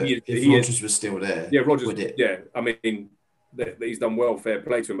but if Rodgers was still there, Rodgers would it. Yeah, I mean, he's done well. Fair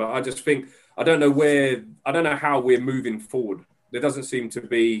play to him, but I just think I don't know how we're moving forward. There doesn't seem to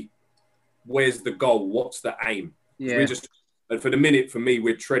be. Where's the goal? What's the aim? Yeah. And for the minute, for me,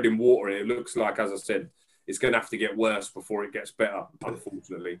 we're treading water, and it looks like, as I said, it's going to have to get worse before it gets better.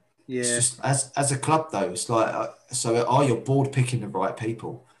 Unfortunately. Yeah. It's just, as a club, though, it's like, so are your board picking the right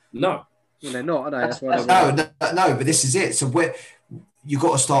people? No. Well, they're not, are they? That's why no, but this is it. So you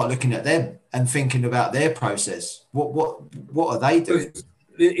got to start looking at them and thinking about their process. What are they doing?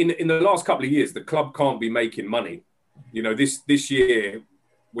 In the last couple of years, the club can't be making money. You know, this year,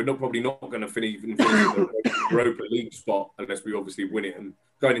 we're probably not going to finish the Europa League spot unless we obviously win it. And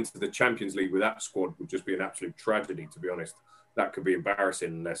going into the Champions League with that squad would just be an absolute tragedy, to be honest. That could be embarrassing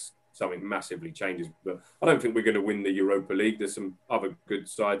unless something massively changes. But I don't think we're going to win the Europa League. There's some other good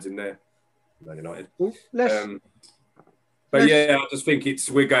sides in there. Man United. But yeah, I just think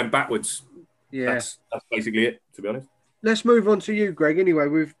we're going backwards. Yeah, that's basically it, to be honest. Let's move on to you, Greg. Anyway,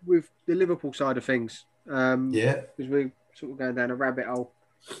 with the Liverpool side of things. Yeah, because we're sort of going down a rabbit hole.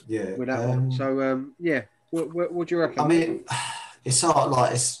 Yeah, with that one. So yeah, what do you reckon? I mean, it's hard.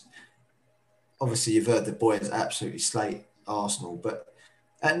 Like, it's obviously you've heard the boys absolutely slate Arsenal, but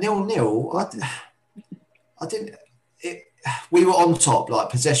at 0-0, I didn't. We were on top, like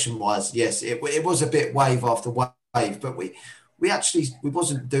possession wise. Yes, it was a bit wave after wave, but we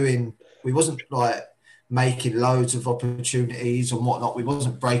wasn't like making loads of opportunities and whatnot. We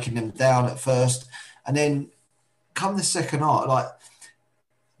wasn't breaking them down at first, and then come the second half, like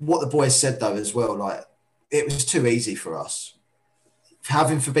what the boys said though as well, like it was too easy for us.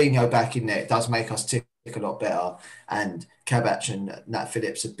 Having Fabinho back in there, it does make us tick a lot better. And Kabach and Nat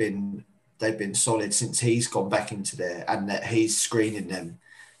Phillips they've been solid since he's gone back into there, and that he's screening them,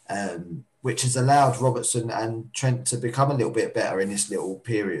 which has allowed Robertson and Trent to become a little bit better in this little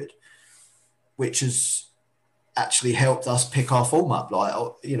period, which has actually helped us pick our form up, like,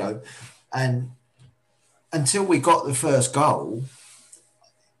 you know. And until we got the first goal,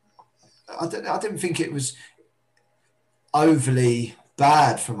 I didn't think it was overly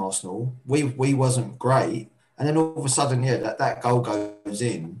bad from Arsenal. We wasn't great, and then all of a sudden, yeah, that goal goes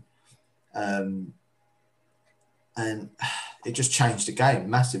in, and it just changed the game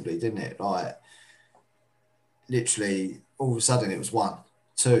massively, didn't it? Like, literally, all of a sudden, it was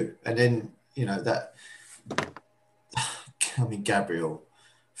 1-2, and then, you know, that. I mean, Gabriel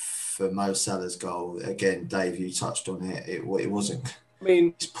for Mo Salah's goal again. Dave, you touched on it. It wasn't. I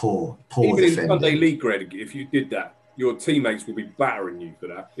mean, it's poor even defending. in Sunday League, Greg, if you did that, your teammates will be battering you for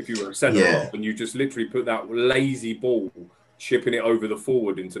that. If you were a centre half and you just literally put that lazy ball, chipping it over the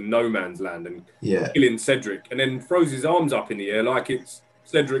forward into no man's land and killing Cedric, and then throws his arms up in the air like it's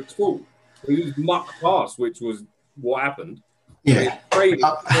Cedric's fault. He just mucked past, which was what happened. Yeah, crazy.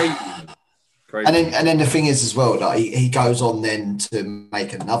 And then the thing is as well, like he goes on then to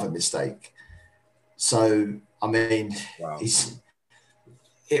make another mistake. So I mean, wow.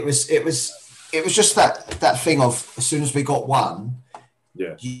 It was just that thing of, as soon as we got one,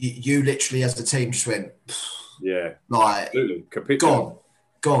 you literally as the team just went, like, absolutely.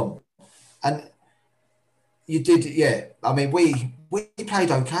 gone, and you did, yeah. I mean, we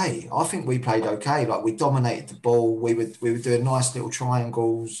played okay. I think we played okay. Like, we dominated the ball. We were doing nice little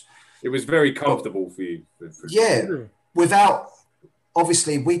triangles. It was very comfortable for you. Yeah, without,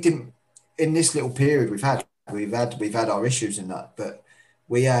 obviously we didn't, in this little period we've had our issues in that, but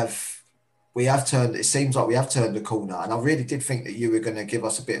we have turned. It seems like we have turned the corner, and I really did think that you were going to give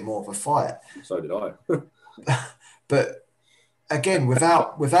us a bit more of a fight. So did I. But again,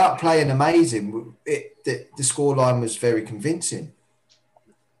 without playing amazing, the scoreline was very convincing.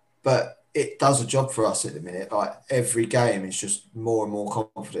 But it does a job for us at the minute. Like, every game is just more and more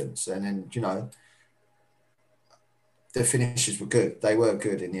confidence, and then, you know, the finishes were good. They were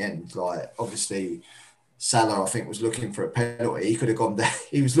good in the end. Like, obviously, Salah, I think, was looking for a penalty. He could have gone there.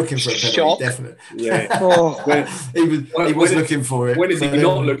 He was looking for a penalty, definitely. Yeah. He was looking for it. When is he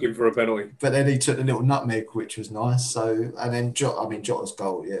not looking for a penalty? But then he took the little nutmeg, which was nice. So, and then Jota's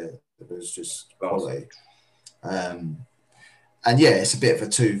goal, it was just quality. And yeah, it's a bit of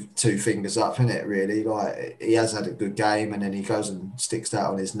a two fingers up, isn't it, really? Like, he has had a good game, and then he goes and sticks that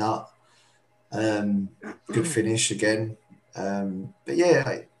on his nut. Good finish again. But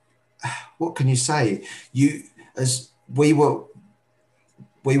yeah, what can you say? We were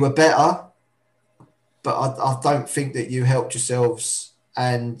better, but I don't think that you helped yourselves,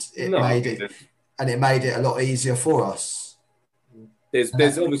 and it made it a lot easier for us.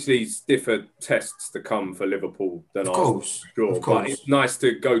 There's obviously stiffer tests to come for Liverpool than Arsenal, for sure. But it's nice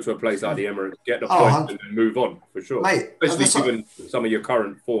to go to a place like the Emirates, get the points, and then move on, for sure. Mate, especially given some of your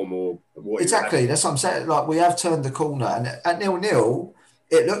current form or what. Exactly, that's what I'm saying. Like, we have turned the corner, and at 0-0,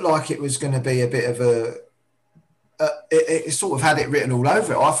 it looked like it was going to be a bit of a. It sort of had it written all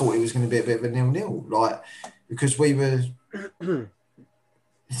over it. I thought it was going to be a bit of a 0-0, like, because we were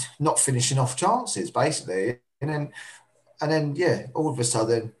not finishing off chances, basically, and then, yeah, all of a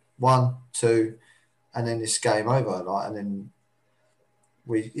sudden, 1-2, and then it's game over. Like, and then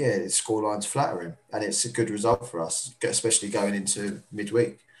the scoreline's flattering, and it's a good result for us, especially going into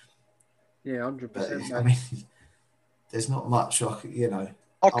midweek. Yeah, 100%. I mean, there's not much, you know.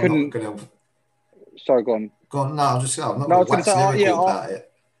 Sorry, go on. Go on. No, I'm not going to wax lyrical about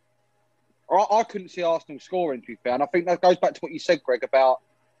it. I couldn't see Arsenal scoring, to be fair, and I think that goes back to what you said, Greg, about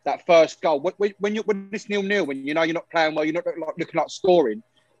that first goal. When it's 0-0, when you know you're not playing well, you're not looking like scoring,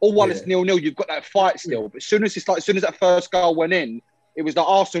 All while it's 0-0, you've got that fight still. But as soon as that first goal went in, it was like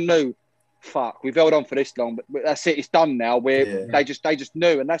Arsenal knew, fuck, we've held on for this long, but that's it, it's done now. They just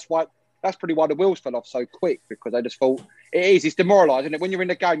knew, and that's probably why the wheels fell off so quick, because they just thought it's demoralising, isn't it? When you're in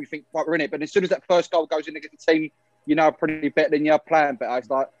the game, you think, right, we're in it. But as soon as that first goal goes in against the team, you know, pretty better than you're playing better. It's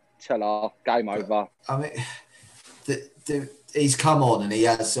like, game over. I mean, he's come on and he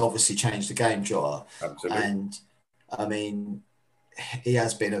has obviously changed the game, Jota. Absolutely. And I mean, he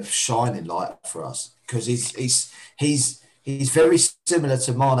has been a shining light for us, because he's very similar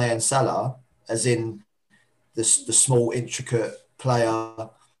to Mane and Salah, as in the small, intricate player.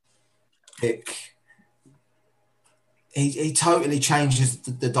 He totally changes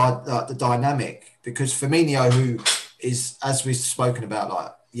the dynamic, because Firmino, who is, as we've spoken about,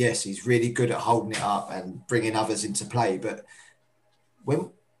 like, yes, he's really good at holding it up and bringing others into play, but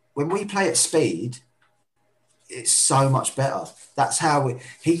when we play at speed, it's so much better. That's how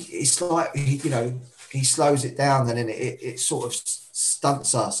it's like he slows it down, and then it sort of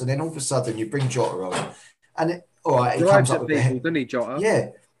stunts us, and then all of a sudden you bring Jota on, and he comes up with people, doesn't he, Jota?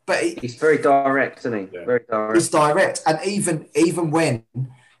 Yeah. But he's very direct, isn't he? Yeah. Very direct. He's direct, and even when,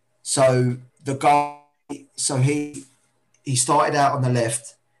 so the guy, so he started out on the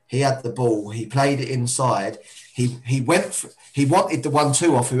left. He had the ball. He played it inside. He wanted the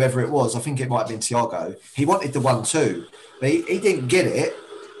 1-2 off whoever it was. I think it might have been Thiago. He wanted the 1-2, but he didn't get it.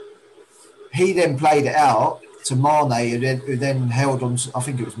 He then played it out to Mane, who then held on. I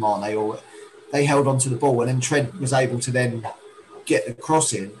think it was Mane, or they held on to the ball, and then Trent was able to then get the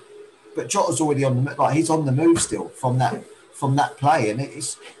cross in. But Jota's already on the, like, he's on the move still from that play, and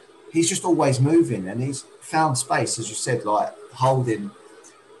he's just always moving, and he's found space, as you said, like holding.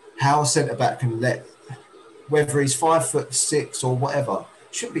 How a centre back can let, whether he's 5'6" or whatever,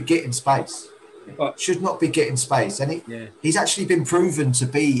 should be getting space. Should not be getting space, and he's actually been proven to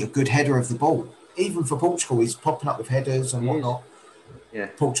be a good header of the ball. Even for Portugal, he's popping up with headers and whatnot. Yeah,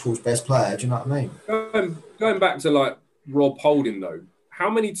 Portugal's best player. Do you know what I mean? Going back to like Rob Holding though,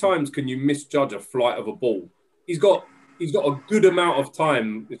 how many times can you misjudge a flight of a ball? He's got a good amount of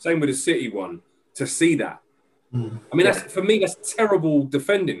time. The same with the City one, to see that. I mean, for me, that's terrible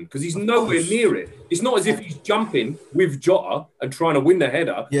defending, because he's nowhere near it. It's not as if he's jumping with Jota and trying to win the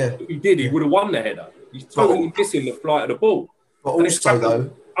header. Yeah. If he did, he would have won the heather. He's totally missing the flight of the ball. But also,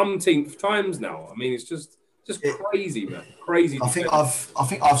 though, umpteenth times now. I mean, it's just crazy, man. Crazy. I think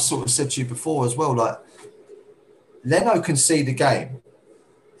I've sort of said to you before as well. Like, Leno can see the game.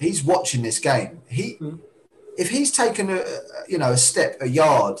 He's watching this game. If he's taken a step, a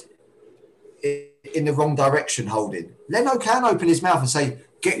yard in the wrong direction, holding, Leno can open his mouth and say,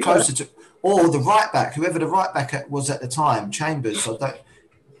 "Get closer to," or the right back, whoever the right back was at the time, Chambers.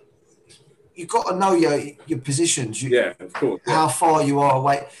 You've got to know your positions. Of course. How far you are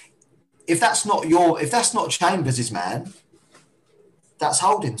away. If that's not Chambers' man, that's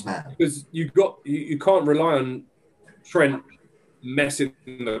Holding's man. Because you can't rely on Trent messing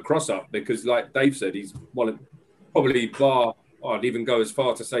the cross up, because, like Dave said, he's probably I'd even go as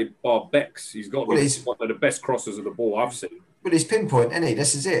far to say bar Bex. He's got one of the best crossers of the ball I've seen. But he's pinpoint, isn't he?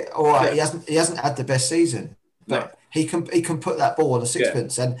 This is it. All right, he hasn't had the best season, but he can put that ball on a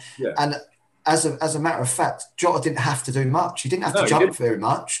sixpence, and as a matter of fact, Jota didn't have to do much. He didn't have to jump very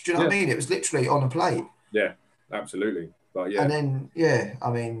much. Do you know what I mean? It was literally on a plate. Yeah, absolutely. But and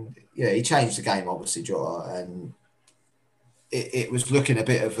then he changed the game, obviously, Jota, and it was looking a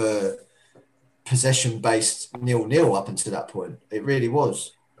bit of a possession-based 0-0 up until that point. It really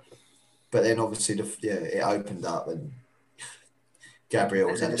was. But then obviously it opened up, and Gabriel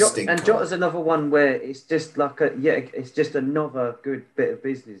was had a stinker. And Jota's another one where it's just like it's just another good bit of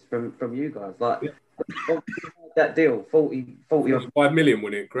business from you guys. Like that deal, 40 5 million,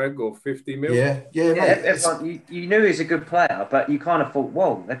 wasn't it, Greg, or 50 million? Yeah. Everyone, you knew he's a good player, but you kind of thought,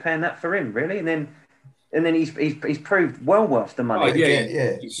 whoa, they're paying that for him, really? And then he's proved well worth the money.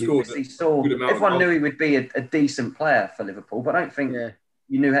 He scored. Everyone knew he would be a decent player for Liverpool, but I don't think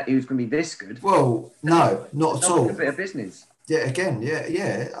you knew he was going to be this good. Well, no, not at all. A bit of business. Yeah, again,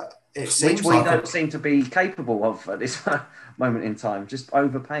 it seems which we don't seem to be capable of at this moment in time. Just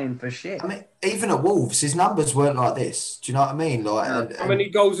overpaying for shit. I mean, even at Wolves, his numbers weren't like this. Do you know what I mean? Like, how many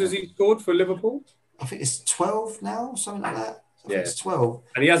goals has he scored for Liverpool? I think it's 12 now, something like that. I think it's 12.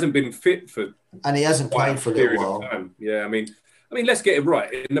 And he hasn't been fit for. And he hasn't played for a little while. Yeah, I mean, let's get it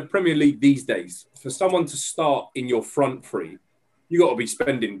right. In the Premier League these days, for someone to start in your front three, you got to be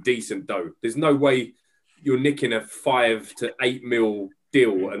spending decent dough. There's no way you're nicking a 5 to 8 mil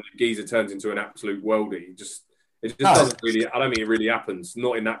deal and the geezer turns into an absolute worldie. It just doesn't really. I don't think it really happens.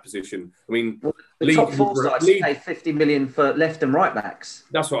 Not in that position. I mean, well, the top four sides pay 50 million for left and right backs.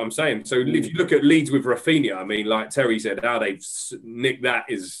 That's what I'm saying. So if you look at Leeds with Rafinha, I mean, like Terry said, how they've nicked that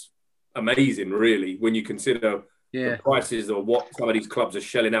is amazing, really, when you consider the prices or what some of these clubs are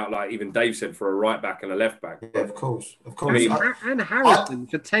shelling out. Like even Dave said, for a right back and a left back. Yeah, of course. I mean, and Harrison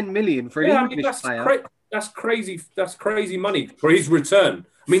for 10 million for an English player. That's crazy. That's crazy money for his return.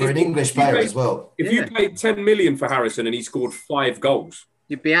 I mean, for an English player as well. If you paid 10 million for Harrison and he scored 5 goals,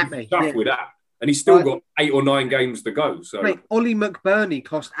 you'd be happy. With that, and he's still got 8 or 9 games to go. So, mate, Ollie McBurney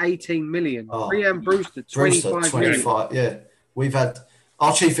cost 18 million. Rhian Brewster 25 million. Yeah, we've had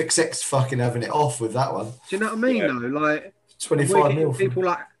our chief exec's fucking having it off with that one. Do you know what I mean? Though, like 25 million. People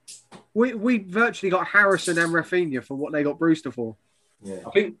like we virtually got Harrison and Rafinha for what they got Brewster for. Yeah.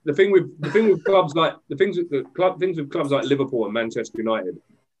 I think the thing with clubs like clubs like Liverpool and Manchester United,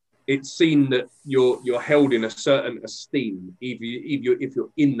 it's seen that you're held in a certain esteem if you're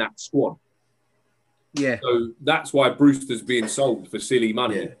in that squad. Yeah. So that's why Brewster's being sold for silly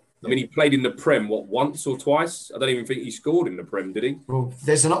money. Yeah. I mean, he played in the Prem once or twice. I don't even think he scored in the Prem, did he? Well,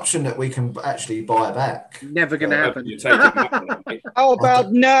 there's an option that we can actually buy back. Never going to happen. How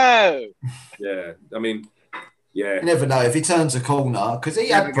about no? Yeah, I mean. Yeah, you never know if he turns a corner because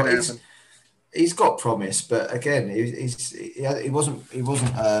he's got promise, but again, he wasn't.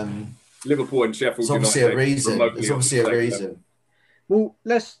 Liverpool and Sheffield. It's obviously a reason. It's obviously a reason. Well,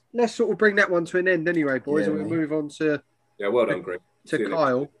 let's sort of bring that one to an end anyway, boys, and we'll move on to well done, Greg. To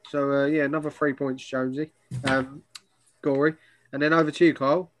Kyle. So another 3 points, Jonesy, Gory, and then over to you,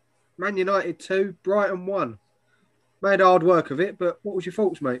 Kyle. Man United 2, Brighton 1. Made hard work of it, but what was your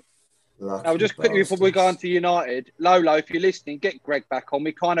thoughts, mate? I'll just quickly before we go on to United, Lolo, if you're listening, get Greg back on.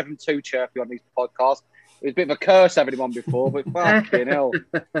 We can't have him too chirpy on these podcasts. It was a bit of a curse having him on before, but fucking hell.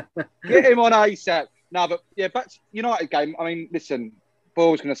 Get him on ASAP. No, but yeah, back to United game. I mean, listen,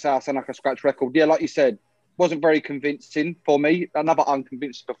 Boyle's going to say I sound like a scratch record. Yeah, like you said, wasn't very convincing for me. Another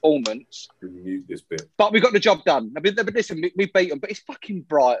unconvincing performance. Mute this bit. But we got the job done. I mean, listen, we beat them, but it's fucking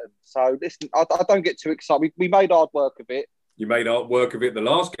Brighton. So listen, I don't get too excited. We made hard work of it. You made hard work of it the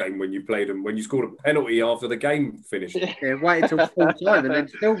last game when you played them, when you scored a penalty after the game finished. Yeah, waited till full time and then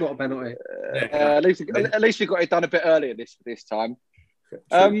still got a penalty. At least we got it done a bit earlier this time.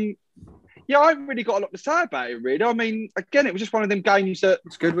 Yeah, I haven't really got a lot to say about it, really. I mean, again, it was just one of them games that...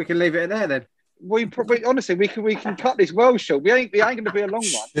 It's good we can leave it there, then. We probably, honestly, we can cut this well short. We ain't going to be a long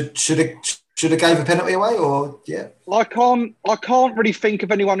one. Should have gave a penalty away, or yeah? I can't really think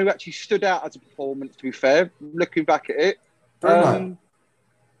of anyone who actually stood out as a performance, to be fair, looking back at it.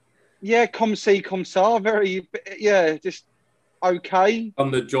 Yeah, comme si, comme ça. Very, yeah, just okay. On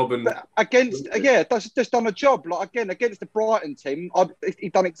the job and that's just done a job. Like again, against the Brighton team, he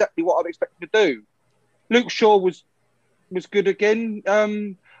done exactly what I'd expect him to do. Luke Shaw was good again.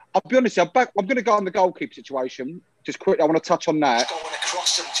 I'll be honest, I'm going to go on the goalkeeper situation. Just quickly, I want to touch on that. Don't want to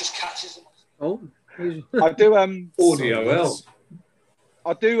cross him, just catches him. Oh, I do. Audio.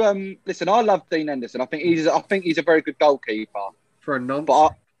 I do. Listen, I love Dean Henderson. I think he's a very good goalkeeper. For a nonce.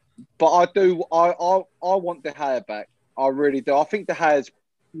 But I do. I want De Gea back. I really do. I think De Gea's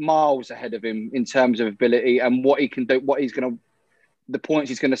miles ahead of him in terms of ability and what he can do. The points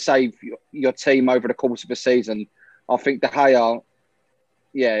he's going to save your team over the course of a season. I think De Gea.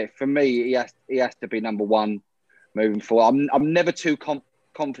 Yeah, for me, he has to be number one moving forward. I'm never too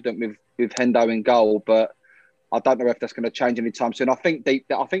confident with Hendo in goal, but I don't know if that's going to change anytime soon. I think De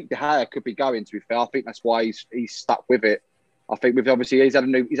Gea could be going. To be fair, I think that's why he's stuck with it. I think he's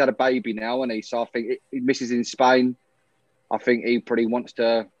had a baby now, and so I think he misses in Spain. I think he probably wants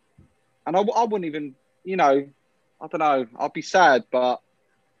to, and I wouldn't even, I don't know. I'd be sad, but.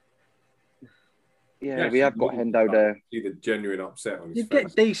 Yeah, we have got Hendo there. See the genuine upset on his You'd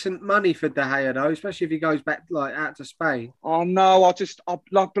face. get decent money for De Gea though, especially if he goes back out to Spain. Oh no, like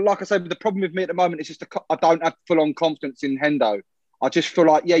I said, the problem with me at the moment is just I don't have full on confidence in Hendo. I just feel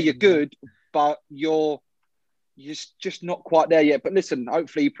like you're good, but you're just not quite there yet. But listen,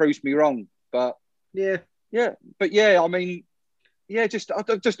 hopefully he proves me wrong. But I mean, just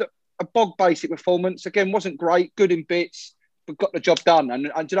a bog basic performance. Again, wasn't great, good in bits. But got the job done, and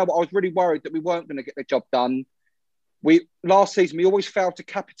you know what? I was really worried that we weren't going to get the job done. Last season we always failed to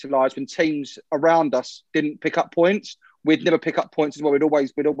capitalise when teams around us didn't pick up points. We'd never pick up points as well. We'd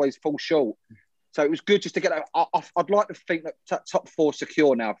always fall short. So it was good just to get that. I'd like to think that top four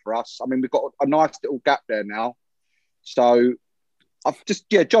secure now for us. I mean, we've got a nice little gap there now. So I've just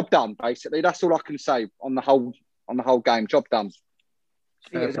job done basically. That's all I can say on the whole game. Job done.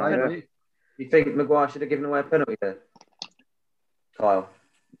 You think Maguire should have given away a penalty there? Kyle.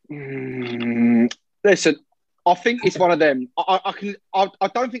 Listen, I think it's one of them. I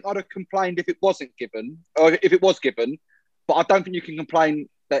don't think I'd have complained if it wasn't given, or if it was given, but I don't think you can complain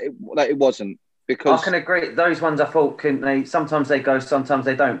that it wasn't, because I can agree. Those ones I thought couldn't they? Sometimes they go, sometimes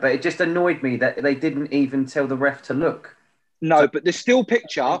they don't. But it just annoyed me that they didn't even tell the ref to look. no. But the still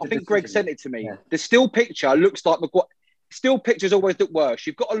picture, I think Greg sent it to me. Yeah. The still picture looks like Maguire. Still pictures always look worse.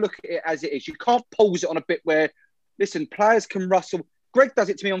 You've got to look at it as it is. You can't pause it on a bit where, listen, players can rustle. Greg does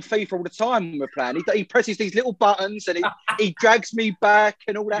it to me on FIFA all the time when we're playing. He presses these little buttons and he drags me back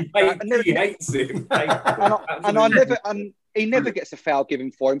and all that. He hates him. He never gets a foul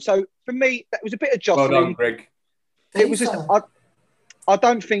given for him. So for me, that was a bit of jostling. Well done, Greg. It was just. I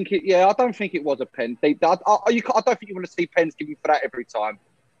don't think it. Yeah, I don't think it was a pen. I don't think you want to see pens given for that every time.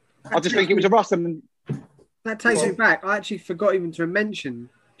 I just think it was a rustle. That takes me back. I actually forgot even to mention,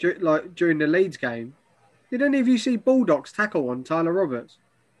 during the Leeds game, did any of you see Bulldogs tackle on Tyler Roberts?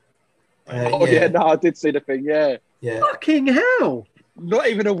 No, I did see the thing. Yeah. Fucking hell! Not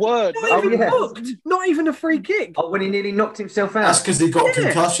even a word. Not even a free kick. Oh, when he nearly knocked himself out. That's because he got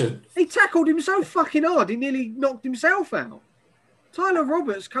concussion. He tackled him so fucking hard, he nearly knocked himself out. Tyler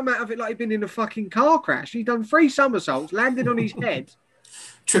Roberts come out of it like he'd been in a fucking car crash. He'd done 3 somersaults, landed on his head.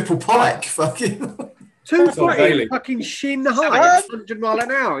 Triple pike, fucking. 2-footed, fucking shin high, 100 mile an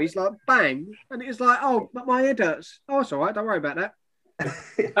hour. He's like, bang. And it was like, oh, but my head hurts. Oh, it's all right. Don't worry about that.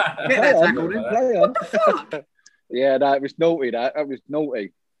 Get that tackled in. What the fuck? Yeah, no, it was naughty. That was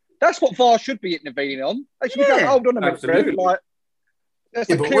naughty. That's what VAR should be intervening on. They should be going, hold on a minute, Fred. Like, that's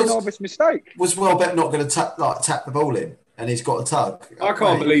a clear and obvious mistake. Was Welbeck not going to tap the ball in, and he's got a tug? I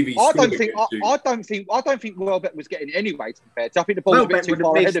can't believe he. I don't think Welbeck was getting it anyway. To be fair, I think the ball was a bit too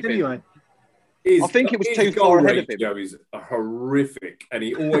far ahead of him. Anyway. I think it was too far ahead of him. Is horrific, and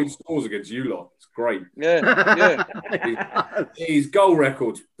he always scores against you lot. It's great. Yeah. His goal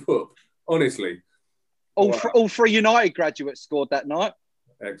record's poop. Honestly, all 3 United graduates scored that night.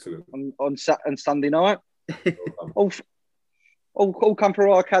 Excellent on Sunday night. all come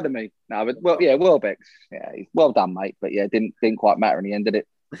through our academy. No, but Welbeck's. Yeah, well done, mate. But yeah, didn't quite matter in the end, did it?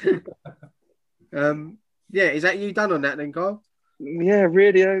 Is that you done on that then, Kyle? Yeah,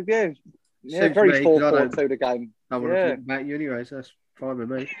 really. Yeah, very 4-4-2 the game. I want to talk about you anyway, so that's fine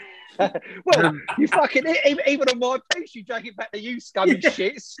with me. Well, you fucking even on my piece, you drag it back to you, scummy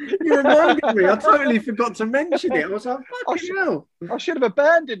shits. You reminded me. I totally forgot to mention it. I was like, fucking hell. I should have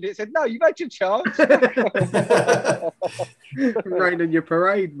abandoned it. Said, no, you've had your chance. Rain on your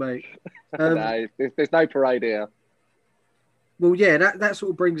parade, mate. No, there's no parade here. Well, yeah, that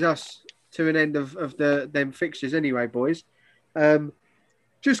sort of brings us to an end of them fixtures anyway, boys.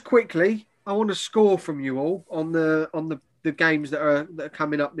 Just quickly, I want to score from you all on the games that are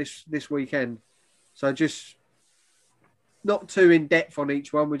coming up this weekend. So just not too in depth on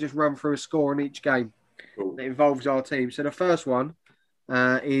each one. We just run through a score on each game that involves our team. So the first one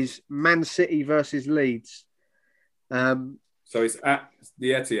is Man City versus Leeds. So it's at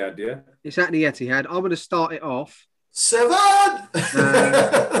the Etihad, yeah? It's at the Etihad. I'm going to start it off. 7. And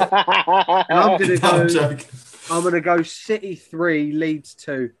I'm going to go City 3, Leeds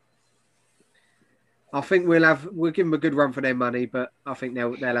 2. I think we'll give them a good run for their money, but I think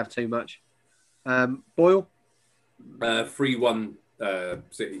they'll have too much. Boyle? 3-1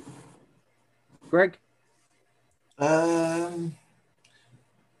 City. Greg? I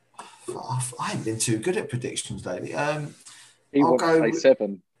haven't been too good at predictions lately. I'll go say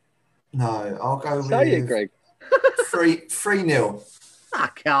 7. No, I'll go with say it, Greg. 3-0.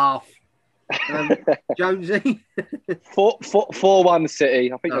 Fuck off. Jonesy? 4-1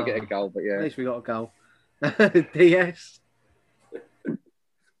 City. I think they'll get a goal, but yeah. At least we got a goal. DS?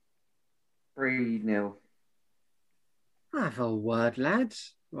 3-0. Have a word,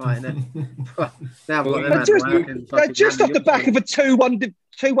 lads. Right, then. Now they're just off the back of a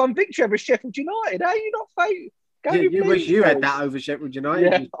 2-1 victory over Sheffield United. How are you not fake? You wish you had that over Sheffield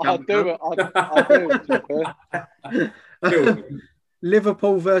United. Yeah, I do.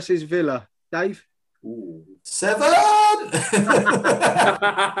 Liverpool versus Villa. Dave? 7.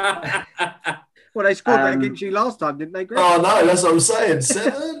 Well, they scored that against you last time, didn't they, Greg? Oh, no, that's what I'm saying.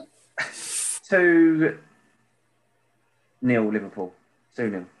 7. 2-0 Liverpool.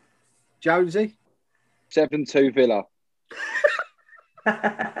 2-0. Jonesy? 7-2 Villa.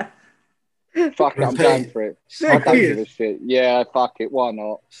 Fuck it, I'm going for it. I don't give a shit. Yeah, fuck it. Why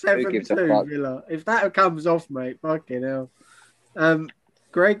not? 7-2 Villa. If that comes off, mate, fucking hell.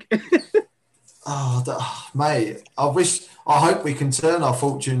 Greg? Mate, I hope we can turn our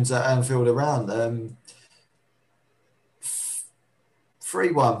fortunes at Anfield around.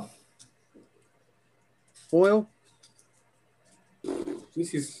 3-1. Boyle?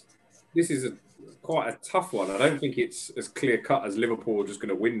 This is quite a tough one. I don't think it's as clear cut as Liverpool are just going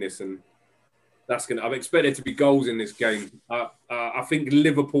to win this, and I'm expecting to be goals in this game. I think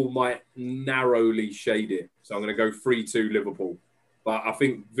Liverpool might narrowly shade it, so I'm going to go 3-2 Liverpool. But I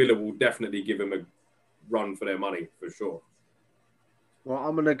think Villa will definitely give them a run for their money for sure. Well,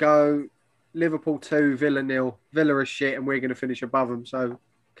 I'm going to go Liverpool 2, Villa 0. Villa are shit, and we're going to finish above them. So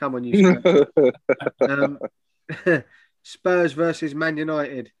come on, you Spurs. Spurs versus Man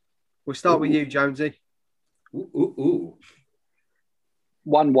United. We'll start with you, Jonesy. 1-1.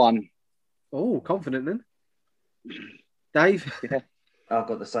 Oh, confident then. Dave? Yeah. I've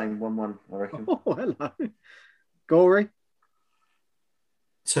got the same 1-1, I reckon. Oh, hello. Gory?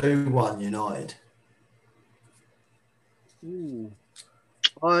 2-1 United. Ooh.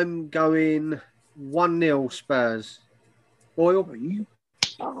 I'm going 1-0 Spurs. Boyle?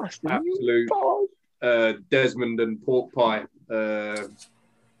 Absolute Desmond and pork pie.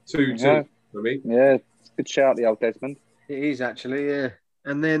 2-2 for me. Yeah, it's a good shout, the old Desmond. It is actually, yeah.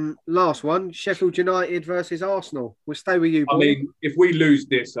 And then last one, Sheffield United versus Arsenal. We'll stay with you, Boyle. I mean, if we lose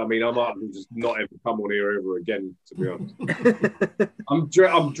this, I might just not ever come on here ever again, to be honest.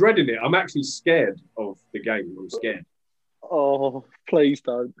 I'm dreading it. I'm actually scared of the game. I'm scared. Oh, please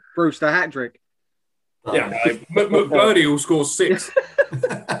don't. Brewster hat-trick. Yeah, McBurney will score 6.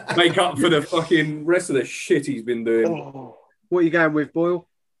 Make up for the fucking rest of the shit he's been doing. Oh. What are you going with, Boyle?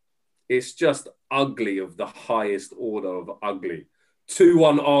 It's just ugly of the highest order of ugly.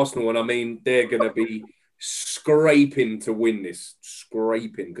 2-1 Arsenal, and I mean, they're going to be scraping to win this.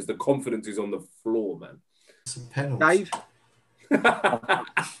 Scraping, because the confidence is on the floor, man. Some penalties. Dave?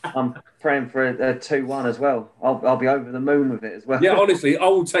 I'm praying for a 2-1 as well. I'll be over the moon with it as well. Yeah, honestly, I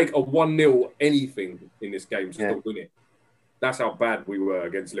will take a 1-0 anything in this game to still win it. That's how bad we were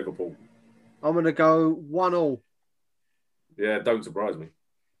against Liverpool. I'm going to go 1-1. Yeah, don't surprise me.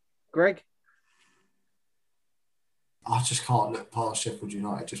 Greg? I just can't look past Sheffield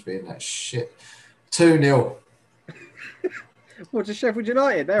United just being that shit. 2-0. What, to Sheffield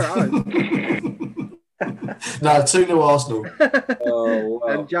United? They're at home. No, 2-0 Arsenal. Oh, wow.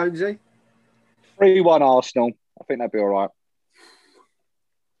 And Jonesy? 3-1 Arsenal. I think that'd be all right.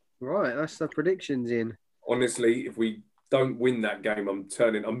 Right, that's the predictions in. Honestly, if we don't win that game, I'm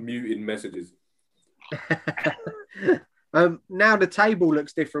muting messages. Now the table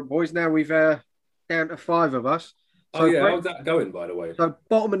looks different, boys. Now we've down to 5 of us. So how's that going, by the way? So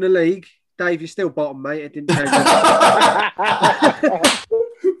bottom of the league, Dave, you're still bottom, mate. It didn't change.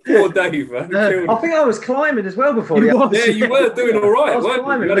 Poor Dave, man. I think I was climbing as well before. You was. Yeah, you were doing all right. I was weren't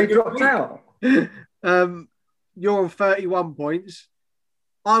climbing you? and he dropped out. You're on 31 points.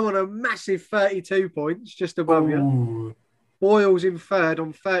 I'm on a massive 32 points, just above you. Boyle's in third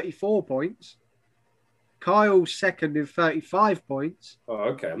on 34 points. Kyle's second in 35 points. Oh,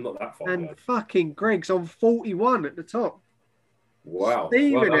 okay. I'm not that far. And down. fucking Greg's on 41 at the top. Wow.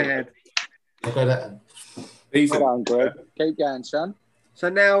 Steaming ahead. I'll go that. Decent. Well done, Greg. Keep going, son. So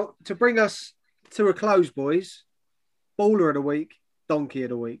now, to bring us to a close, boys, Baller of the Week, Donkey of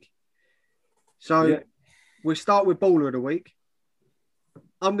the Week. So we'll start with Baller of the Week.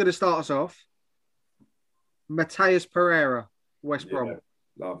 I'm going to start us off. Mateus Pereira, West Brom.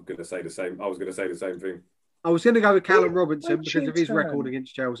 I'm going to say the same. I was going to say the same thing. I was going to go with Callum Robinson because of his record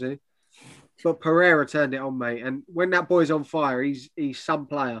against Chelsea. But Pereira turned it on, mate. And when that boy's on fire, he's some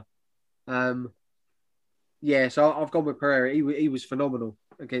player. So I've gone with Pereira. He was phenomenal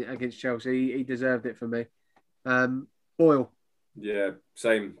against Chelsea. He deserved it for me. Boyle. Yeah,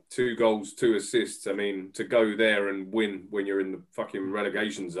 same. 2 goals, 2 assists. I mean, to go there and win when you're in the fucking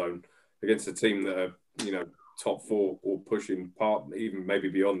relegation zone against a team that are, top 4 or pushing part, even maybe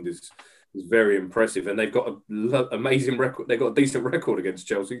beyond, is very impressive. And they've got an amazing record. They've got a decent record against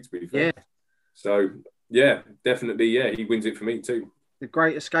Chelsea, to be fair. Yeah. So, yeah, definitely, he wins it for me too. The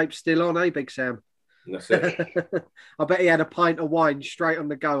Great Escape's still on, Big Sam? And that's it. I bet he had a pint of wine straight on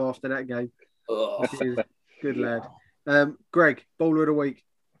the go after that game. Good lad. Greg, Baller of the Week.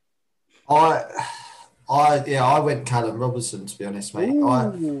 I went Callum Robinson, to be honest,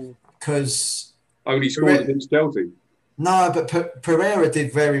 mate. Because only scored against Chelsea. No, but Pereira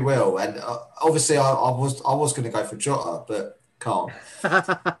did very well, and obviously I was going to go for Jota, but can't.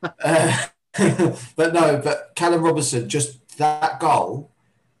 But Callum Robinson, just that goal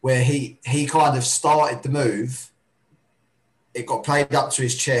where he kind of started the move, it got played up to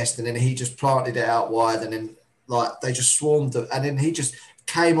his chest, and then he just planted it out wide, and then they just swarmed it, and then he just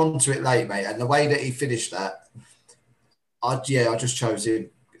came onto it late, mate. And the way that he finished that, I just chose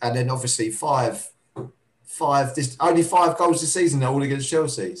him. And then obviously only 5 goals this season, all against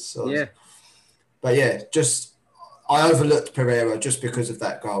Chelsea. So, yeah. But yeah, just I overlooked Pereira just because of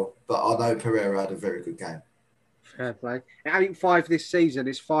that goal, but I know Pereira had a very good game. Fair play. I think 5 this season.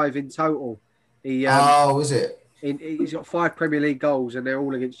 It's 5 in total. Is it? He's got 5 Premier League goals, and they're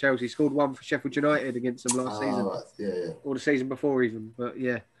all against Chelsea. He scored 1 for Sheffield United against them last season. Right. Yeah. Or the season before even. But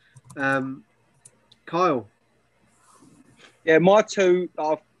yeah. Kyle. Yeah, my 2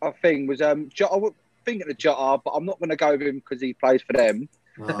 I think was I was thinking of Jota, but I'm not going to go with him because he plays for them.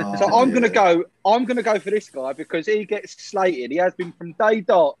 So I'm going to go. I'm going to go for this guy because he gets slated. He has been from day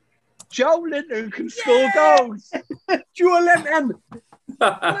dot. Joe Linton can score goals. Joe Linton.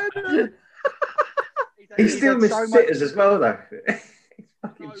 He still missed sitters as well, though.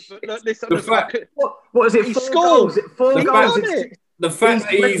 No, but look, listen, what is it? He 4 scored. goals? 4 goals? The fact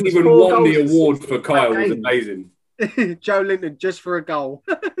that he's even won the award for Kyle was amazing. Joe Linton just for a goal.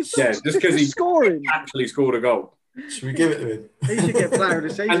 Yeah, just because he scoring actually scored a goal. Should we give it to him? He should get player of the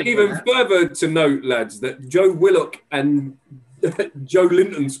season. And even further to note, lads, that Joe Willock and Joe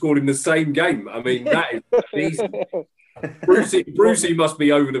Linton scored in the same game. I mean, that is easy. Brucey must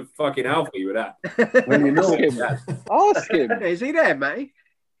be over the fucking Alfie with that. When you know him, ask him. Is he there, mate?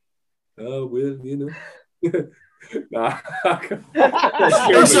 Oh, well, you know. Nah.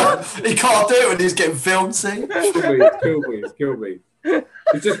 He can't do it when he's getting filmed, see? It's killed me.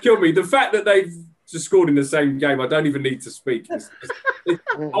 It's just killed me. The fact that they've just scored in the same game, I don't even need to speak. I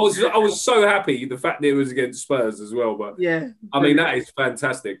was so happy the fact that it was against Spurs as well. But yeah, I mean, that is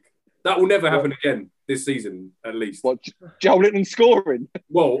fantastic. That will never happen again this season, at least. What, Joe Linton scoring?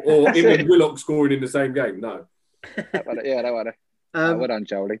 Well, or him and Willock scoring in the same game. No. Yeah, no matter. Well done,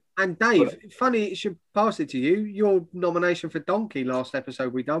 Jolie. And Dave, funny, should pass it to you. Your nomination for Donkey last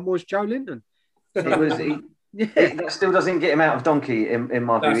episode we done was Joe Linton. It was. That still doesn't get him out of Donkey in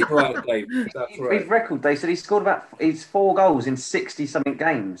my view. That's right, Dave. That's right. His record, they said he scored he's 4 goals in 60-something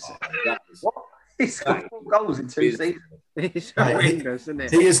games. What? He scored 4 goals in 2 seasons. It's horrendous, isn't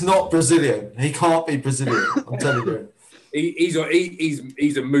it? He is not Brazilian. He can't be Brazilian. I'm telling you.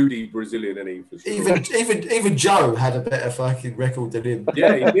 He's a moody Brazilian, isn't he? Sure. Even Joe had a better fucking record than him.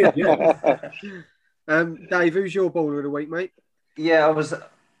 Yeah, he did. Yeah. Dave, who's your baller of the week, mate? Yeah, I was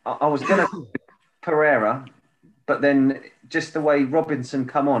gonna Pereira, but then just the way Robinson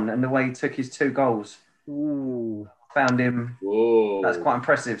come on and the way he took his 2 goals, found him. Whoa. That's quite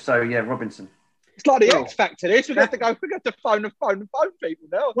impressive. So yeah, Robinson. It's like the X Factor. This we have to go. We have to phone people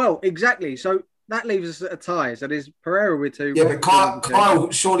now. Well, exactly. So that leaves us at a tie. So there's Pereira with 2. Yeah, but Kyle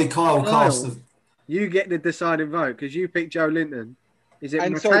cast them. You get the deciding vote because you picked Joe Linton. Is it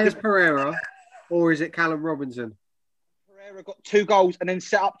Matheus Pereira or is it Callum Robinson? Pereira got 2 goals and then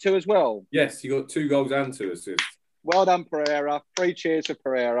set up 2 as well. Yes, you got 2 goals and 2 assists. Well done, Pereira. 3 cheers for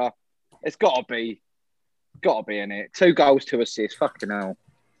Pereira. It's got to be in it. 2 goals, 2 assists. Fucking hell.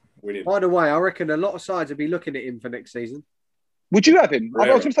 Winning. By the way, I reckon a lot of sides will be looking at him for next season. Would you have him?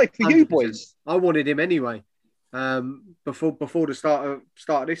 Pereira. I was going to say for 100%. You boys. I wanted him anyway. Before the start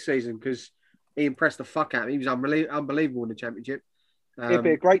of this season because he impressed the fuck out of me. He was unbelievable in the Championship. He'd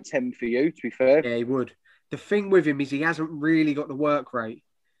be a great 10 for you, to be fair. Yeah, he would. The thing with him is he hasn't really got the work rate,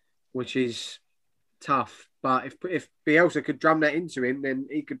 which is tough. But if Bielsa could drum that into him, then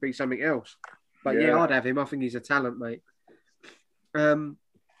he could be something else. But yeah, I'd have him. I think he's a talent, mate.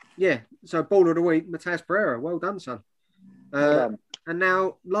 Yeah, so baller of the week, Matheus Pereira. Well done, son. Well done. And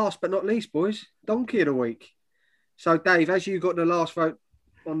now, last but not least, boys, Donkey of the week. So, Dave, as you got the last vote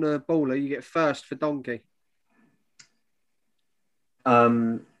on the baller, you get first for Donkey.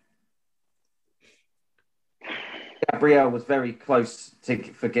 Gabriel was very close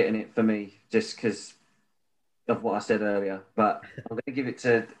for getting it for me, just because of what I said earlier. But I'm going to give it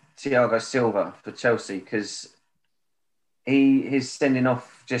to Thiago Silva for Chelsea because his sending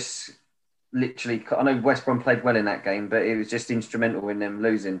off just literally. I know West Brom played well in that game, but it was just instrumental in them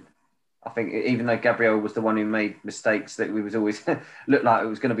losing. I think even though Gabriel was the one who made mistakes, that we was always looked like it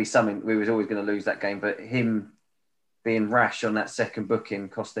was going to be something. We was always going to lose that game, but him being rash on that second booking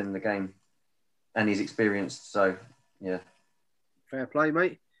cost them the game, and he's experienced. So yeah, fair play,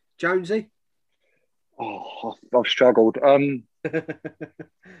 mate. Jonesy. Oh, I've struggled.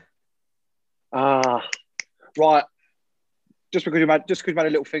 Right. Just because you made a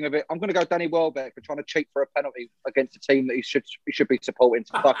little thing of it, I'm going to go Danny Welbeck for trying to cheat for a penalty against a team that he should be supporting.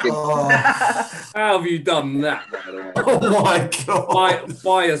 To fucking. How have you done that, by the way? Oh my god!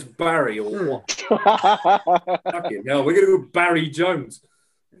 Bias Barry or what? Fucking hell, we're going to go Barry Jones.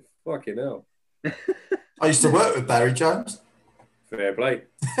 Fucking hell. I used to work with Barry Jones. Fair play.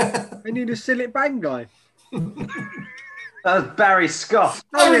 I need a silly bang guy. That was Barry Scott.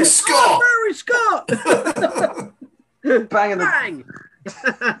 Barry Scott. Barry Scott. Bang! Bang!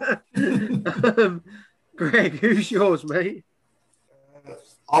 Greg, who's yours, mate?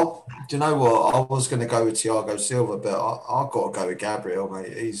 Do you know what? I was going to go with Thiago Silva, but I've got to go with Gabriel,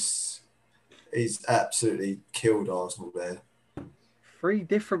 mate. He's absolutely killed Arsenal there. 3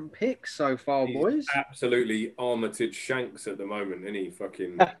 different picks so far, He's boys. absolutely Armitage Shanks at the moment, isn't he?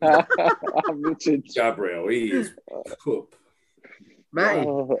 Fucking Richard. Gabriel. He is poop. Matty,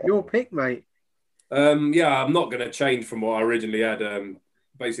 your pick, mate. Yeah, I'm not going to change from what I originally had.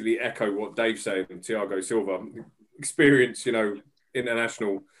 Basically echo what Dave's saying. Thiago Silva, experience,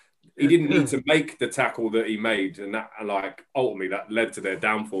 international. He didn't need to make the tackle that he made, and that, like, ultimately that led to their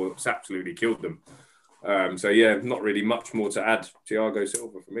downfall. It's absolutely killed them. So yeah, not really much more to add. Thiago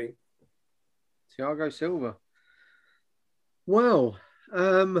Silva for me. Thiago Silva. Well,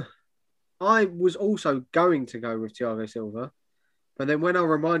 I was also going to go with Thiago Silva, but then when I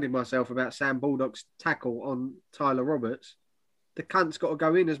reminded myself about Sam Baldock's tackle on Tyler Roberts, the cunt's got to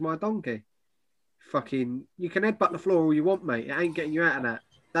go in as my donkey. Fucking, you can headbutt the floor all you want, mate. It ain't getting you out of that.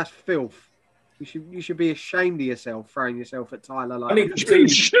 That's filth. You should be ashamed of yourself throwing yourself at Tyler like that.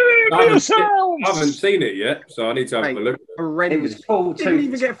 I haven't seen it yet, so I need to have a look. Horrendous. It was full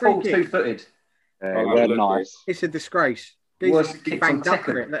two-footed. They're nice. It's a disgrace. Worst He kicks on banged up for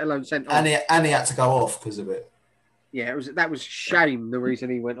tackle. it, let alone sent off. And he had to go off because of it. Yeah, that was shame. The reason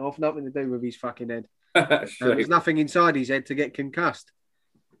he went off, nothing to do with his fucking head. There Shame. was nothing inside his head to get concussed.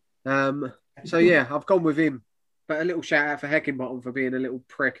 So yeah, I've gone with him. But a little shout out for Heckingbottom for being a little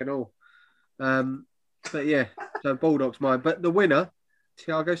prick and all. But yeah, so Baldock's mine. But the winner,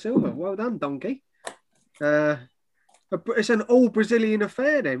 Thiago Silva. Well done, donkey. It's an all Brazilian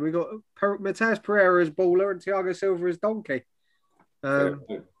affair then. We got Matheus Pereira as baller and Thiago Silva as donkey. So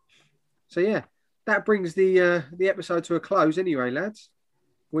yeah, that brings the episode to a close anyway, lads.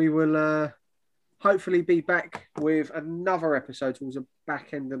 We will hopefully be back with another episode towards the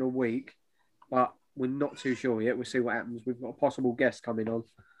back end of the week, but we're not too sure yet. We'll see what happens. We've got a possible guest coming on.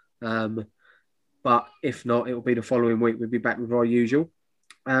 But if not, it'll be the following week. We'll be back with our usual.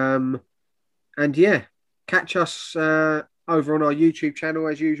 And yeah, catch us over on our YouTube channel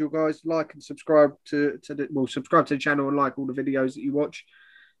as usual, guys. Like and subscribe subscribe to the channel and like all the videos that you watch.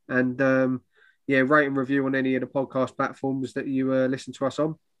 And yeah, rate and review on any of the podcast platforms that you listen to us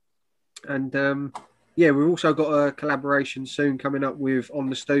on. And yeah, we've also got a collaboration soon coming up with On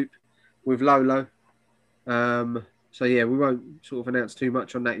the Stoop with Lolo. So yeah, we won't sort of announce too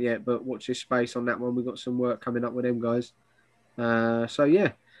much on that yet, but watch this space on that one. We've got some work coming up with them guys. So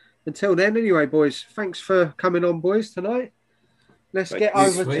yeah, until then, anyway, boys, thanks for coming on, boys, tonight. Let's get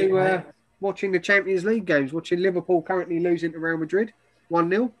over to watching the Champions League games, watching Liverpool currently losing to Real Madrid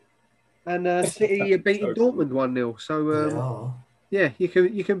 1-0 and City beating Dortmund 1-0. So yeah,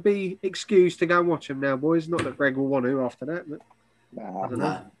 you can be excused to go and watch them now, boys. Not that Greg will want to after that, but I don't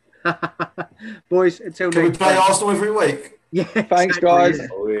know. Boys, until Can next we play time. Arsenal every week? Yeah, Thanks, exactly. guys.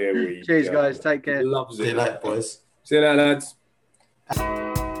 Oh, here we Cheers, go. guys. Take care. Loves See you it. later, boys. See you later, lads.